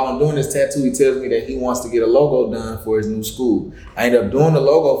tattoo, and while I'm doing his tattoo, he tells me that he wants to get a logo done for his new school. I end up doing the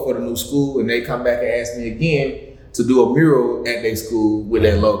logo for the new school, and they come back and ask me again to do a mural at their school with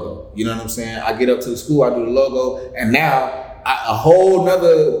that logo. You know what I'm saying? I get up to the school, I do the logo, and now a whole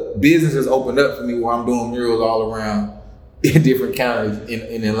nother business has opened up for me where I'm doing murals all around in different counties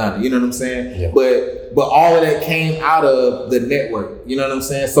in Atlanta. You know what I'm saying? Yeah. But all of that came out of the network. You know what I'm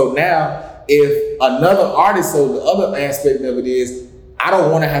saying? So now, if another artist, so the other aspect of it is, I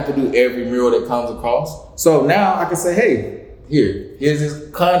don't want to have to do every mural that comes across. So now I can say, hey, here's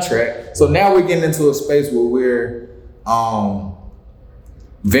this contract. So now we're getting into a space where we're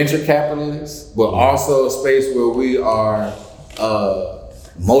venture capitalists, but also a space where we are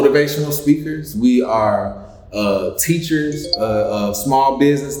motivational speakers. We are teachers of small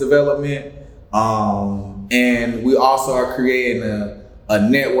business development. And we also are creating a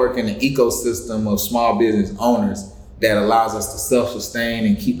network and an ecosystem of small business owners that allows us to self-sustain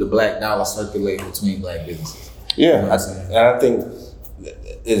and keep the Black dollar circulating between Black businesses. Yeah, and I think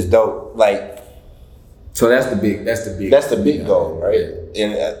it's dope. Like, so that's the big goal, right?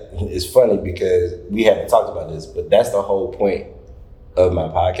 Yeah. And it's funny because we haven't talked about this, but that's the whole point of my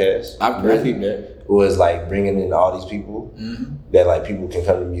podcast. I appreciate that. Was like bringing in all these people that like people can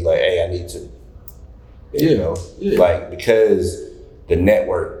come to me like, hey, I need to, you know, like, because the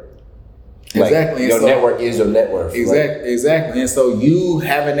network, like, exactly. your network is your net worth. Exactly. And so you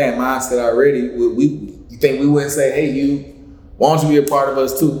having that mindset already, you think we wouldn't say, hey, why don't you be a part of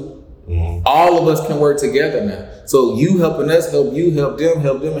us too? Mm-hmm. All of us can work together now. So you helping us, help you, help them,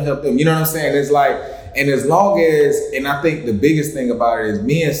 and help them. You know what I'm saying? It's like, and as long as, and I think the biggest thing about it is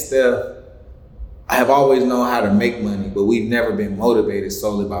me and Steph, I have always known how to make money, but we've never been motivated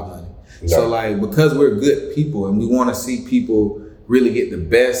solely by money. No. So like, because we're good people and we want to see people really get the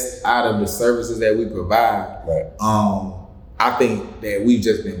best out of the services that we provide, right. I think that we've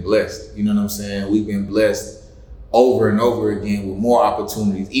just been blessed. You know what I'm saying? We've been blessed over and over again with more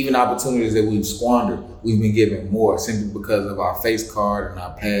opportunities, even opportunities that we've squandered. We've been given more simply because of our face card and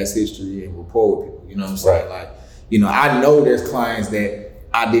our past history and rapport with people. You know what I'm saying? Right. Like, you know, I know there's clients that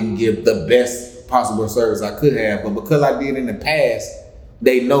I didn't give the best possible service I could have, but because I did in the past,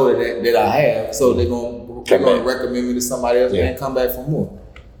 they know that I have, so they're gonna recommend me to somebody else and come back for more.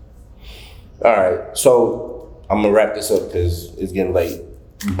 All right, so I'm gonna wrap this up because it's getting late,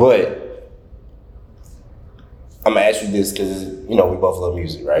 but I'm gonna ask you this because, you know, we both love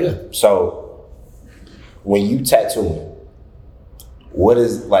music, right? Yeah. So when you tattooing, what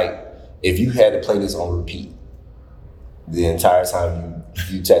is, like, if you had to play this on repeat the entire time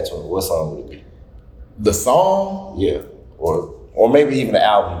you tattooing, what song would it be? The song? Yeah, or maybe even the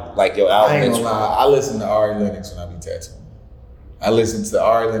album, like your album. I ain't gonna lie, I listen to Ari Lennox when I be tattooing. I listen to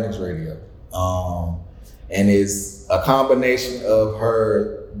Ari Lennox radio, and it's a combination of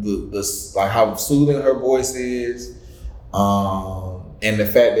her, the like how soothing her voice is, and the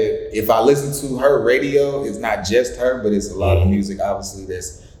fact that if I listen to her radio, it's not just her, but it's a lot of music, obviously,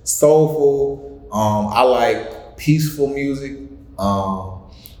 that's soulful. I like peaceful music,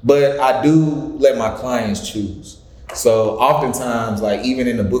 but I do let my clients choose. So oftentimes, like even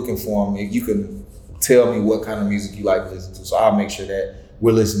in the booking form, if you can tell me what kind of music you like to listen to, so I'll make sure that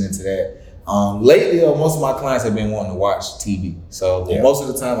we're listening to that. Lately, most of my clients have been wanting to watch TV. So most of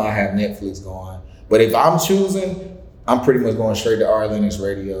the time I have Netflix going. But if I'm choosing, I'm pretty much going straight to Ari Lennox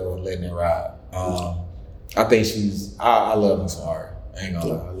radio and letting it ride. I think I love me some Ari. I ain't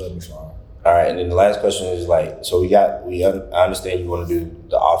gonna lie, I love me some Ari. All right, and then the last question is like, so I understand you want to do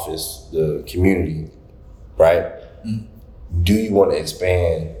the office, the community, right? Mm-hmm. Do you want to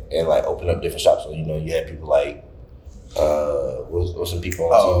expand and like open up different shops? So, you know, you have people like, what's some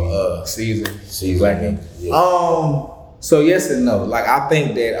people on TV? Caesar. Black Man. Yeah. So yes and no. Like I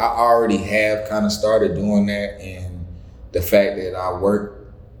think that I already have kind of started doing that, and the fact that I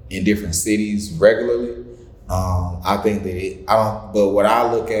work in different cities regularly, I think that but what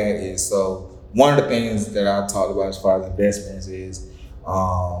I look at is, so one of the things that I talked about as far as investments is,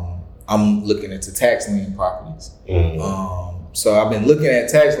 I'm looking into tax lien properties. Mm-hmm. So I've been looking at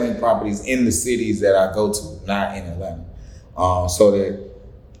tax lien properties in the cities that I go to, not in Atlanta. So that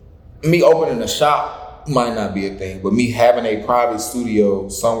me opening a shop might not be a thing, but me having a private studio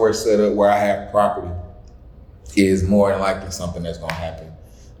somewhere set up where I have property is more than likely something that's gonna happen.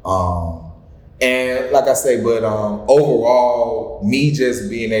 And like I say, but overall, me just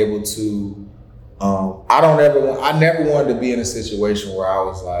being able to, I never wanted to be in a situation where I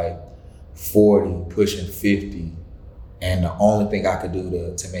was like 40, pushing 50, and the only thing I could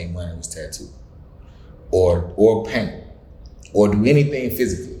do to make money was tattoo, or paint, or do anything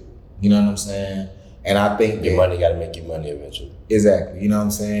physically. You know what I'm saying? And I think your money got to make you money eventually. Exactly. You know what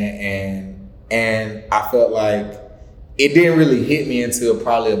I'm saying? And I felt like it didn't really hit me until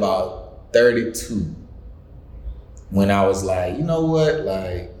probably about 32 when I was like, you know what?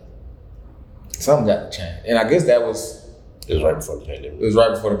 Like, something got to change. And I guess that was... It was right before the pandemic. It was right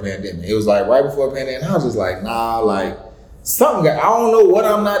before the pandemic. It was like right before the pandemic. And I was just like, nah, like, something got... I don't know what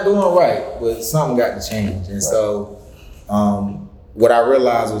I'm not doing right, but something got to change. And so... what I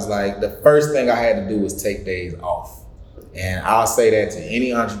realized was like the first thing I had to do was take days off. And I'll say that to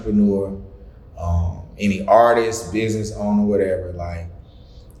any entrepreneur, any artist, business owner, whatever, like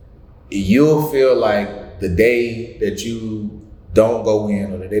you'll feel like the day that you don't go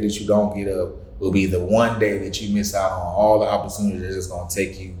in or the day that you don't get up will be the one day that you miss out on all the opportunities that's gonna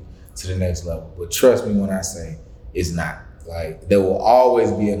take you to the next level. But trust me when I say it's not. Like there will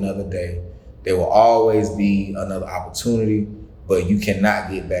always be another day. There will always be another opportunity. But you cannot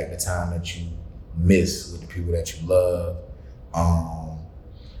get back the time that you miss with the people that you love,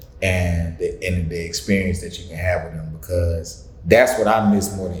 and the experience that you can have with them, because that's what I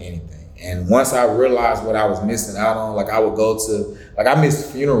miss more than anything. And once I realized what I was missing out on, like I would go to, like I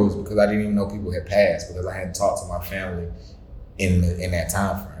missed funerals because I didn't even know people had passed because I hadn't talked to my family in that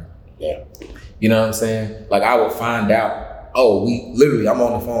time frame. Yeah. You know what I'm saying? Like I would find out, oh, I'm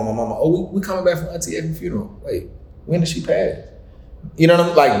on the phone with my mama, oh, we coming back from Auntie Effie's funeral. Wait, when did she pass? You know what I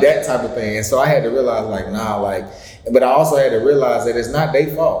mean? Like that type of thing. And so I had to realize like, nah, like, but I also had to realize that it's not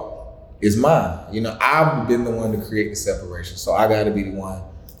their fault. It's mine. You know, I've been the one to create the separation. So I got to be the one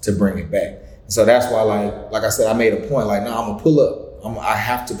to bring it back. And so that's why like I said, I made a point like, no, I'm gonna pull up. I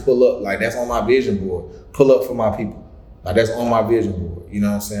have to pull up. Like that's on my vision board. Pull up for my people. Like that's on my vision board. You know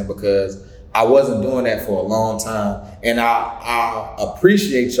what I'm saying? Because I wasn't doing that for a long time. And I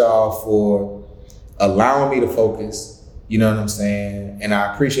appreciate y'all for allowing me to focus. You know what I'm saying? And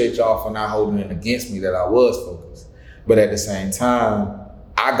I appreciate y'all for not holding it against me that I was focused. But at the same time,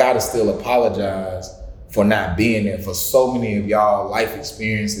 I gotta still apologize for not being there for so many of y'all life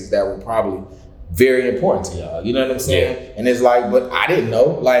experiences that were probably very important to y'all. You know what I'm saying? Yeah. And it's like, but I didn't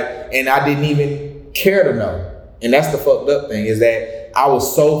know. Like, and I didn't even care to know. And that's the fucked up thing, is that I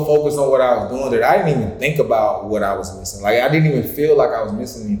was so focused on what I was doing that I didn't even think about what I was missing. Like, I didn't even feel like I was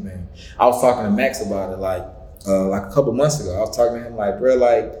missing anything. I was talking to Max about it, like a couple months ago. I was talking to him like, bro,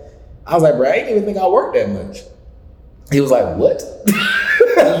 like, I was like, bro, I didn't even think I worked that much. He was like, what?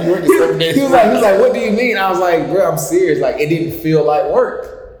 He was like, what do you mean? I was like, bro, I'm serious. Like, it didn't feel like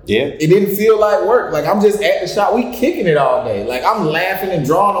work. Yeah. It didn't feel like work. Like, I'm just at the shop. We kicking it all day. Like, I'm laughing and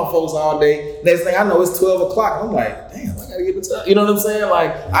drawing on folks all day. Next thing I know, it's 12 o'clock. I'm like, damn, I gotta get the time. You know what I'm saying?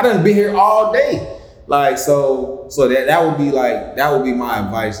 Like, I done been here all day. Like, so that would be my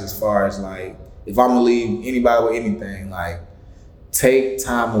advice as far as like, if I'm gonna leave anybody with anything, like, take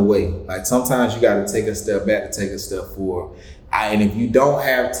time away. Like, sometimes you gotta take a step back to take a step forward. And if you don't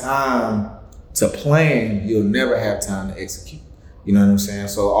have time to plan, you'll never have time to execute. You know what I'm saying?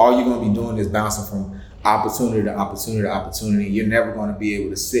 So all you're gonna be doing is bouncing from opportunity to opportunity to opportunity. You're never gonna be able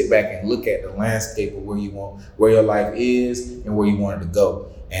to sit back and look at the landscape of where your life is and where you want it to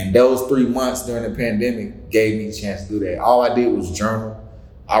go. And those 3 months during the pandemic gave me the chance to do that. All I did was journal.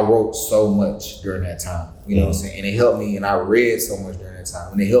 I wrote so much during that time, you know what I'm saying? And it helped me, and I read so much during that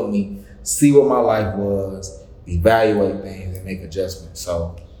time. And it helped me see what my life was, evaluate things, and make adjustments.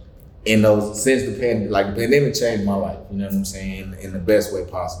 So since the pandemic changed my life, you know what I'm saying, in the best way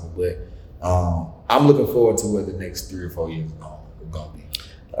possible. But I'm looking forward to what the next 3 or 4 years are gonna be.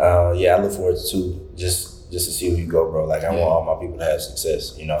 Yeah, I look forward to just to see where you go, bro. Like, I want all my people to have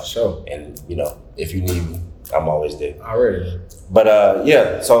success, you know? Sure. And, you know, if you need me, I'm always there. Already. But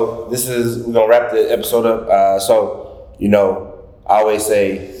yeah, so we're gonna wrap the episode up. So, you know, I always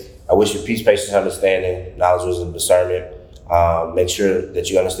say, I wish you peace, patience, understanding, knowledge, wisdom, discernment. Make sure that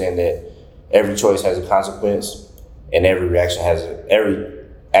you understand that every choice has a consequence and every action has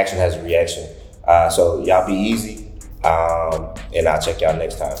a reaction. So y'all be easy. And I'll check y'all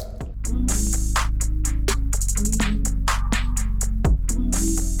next time.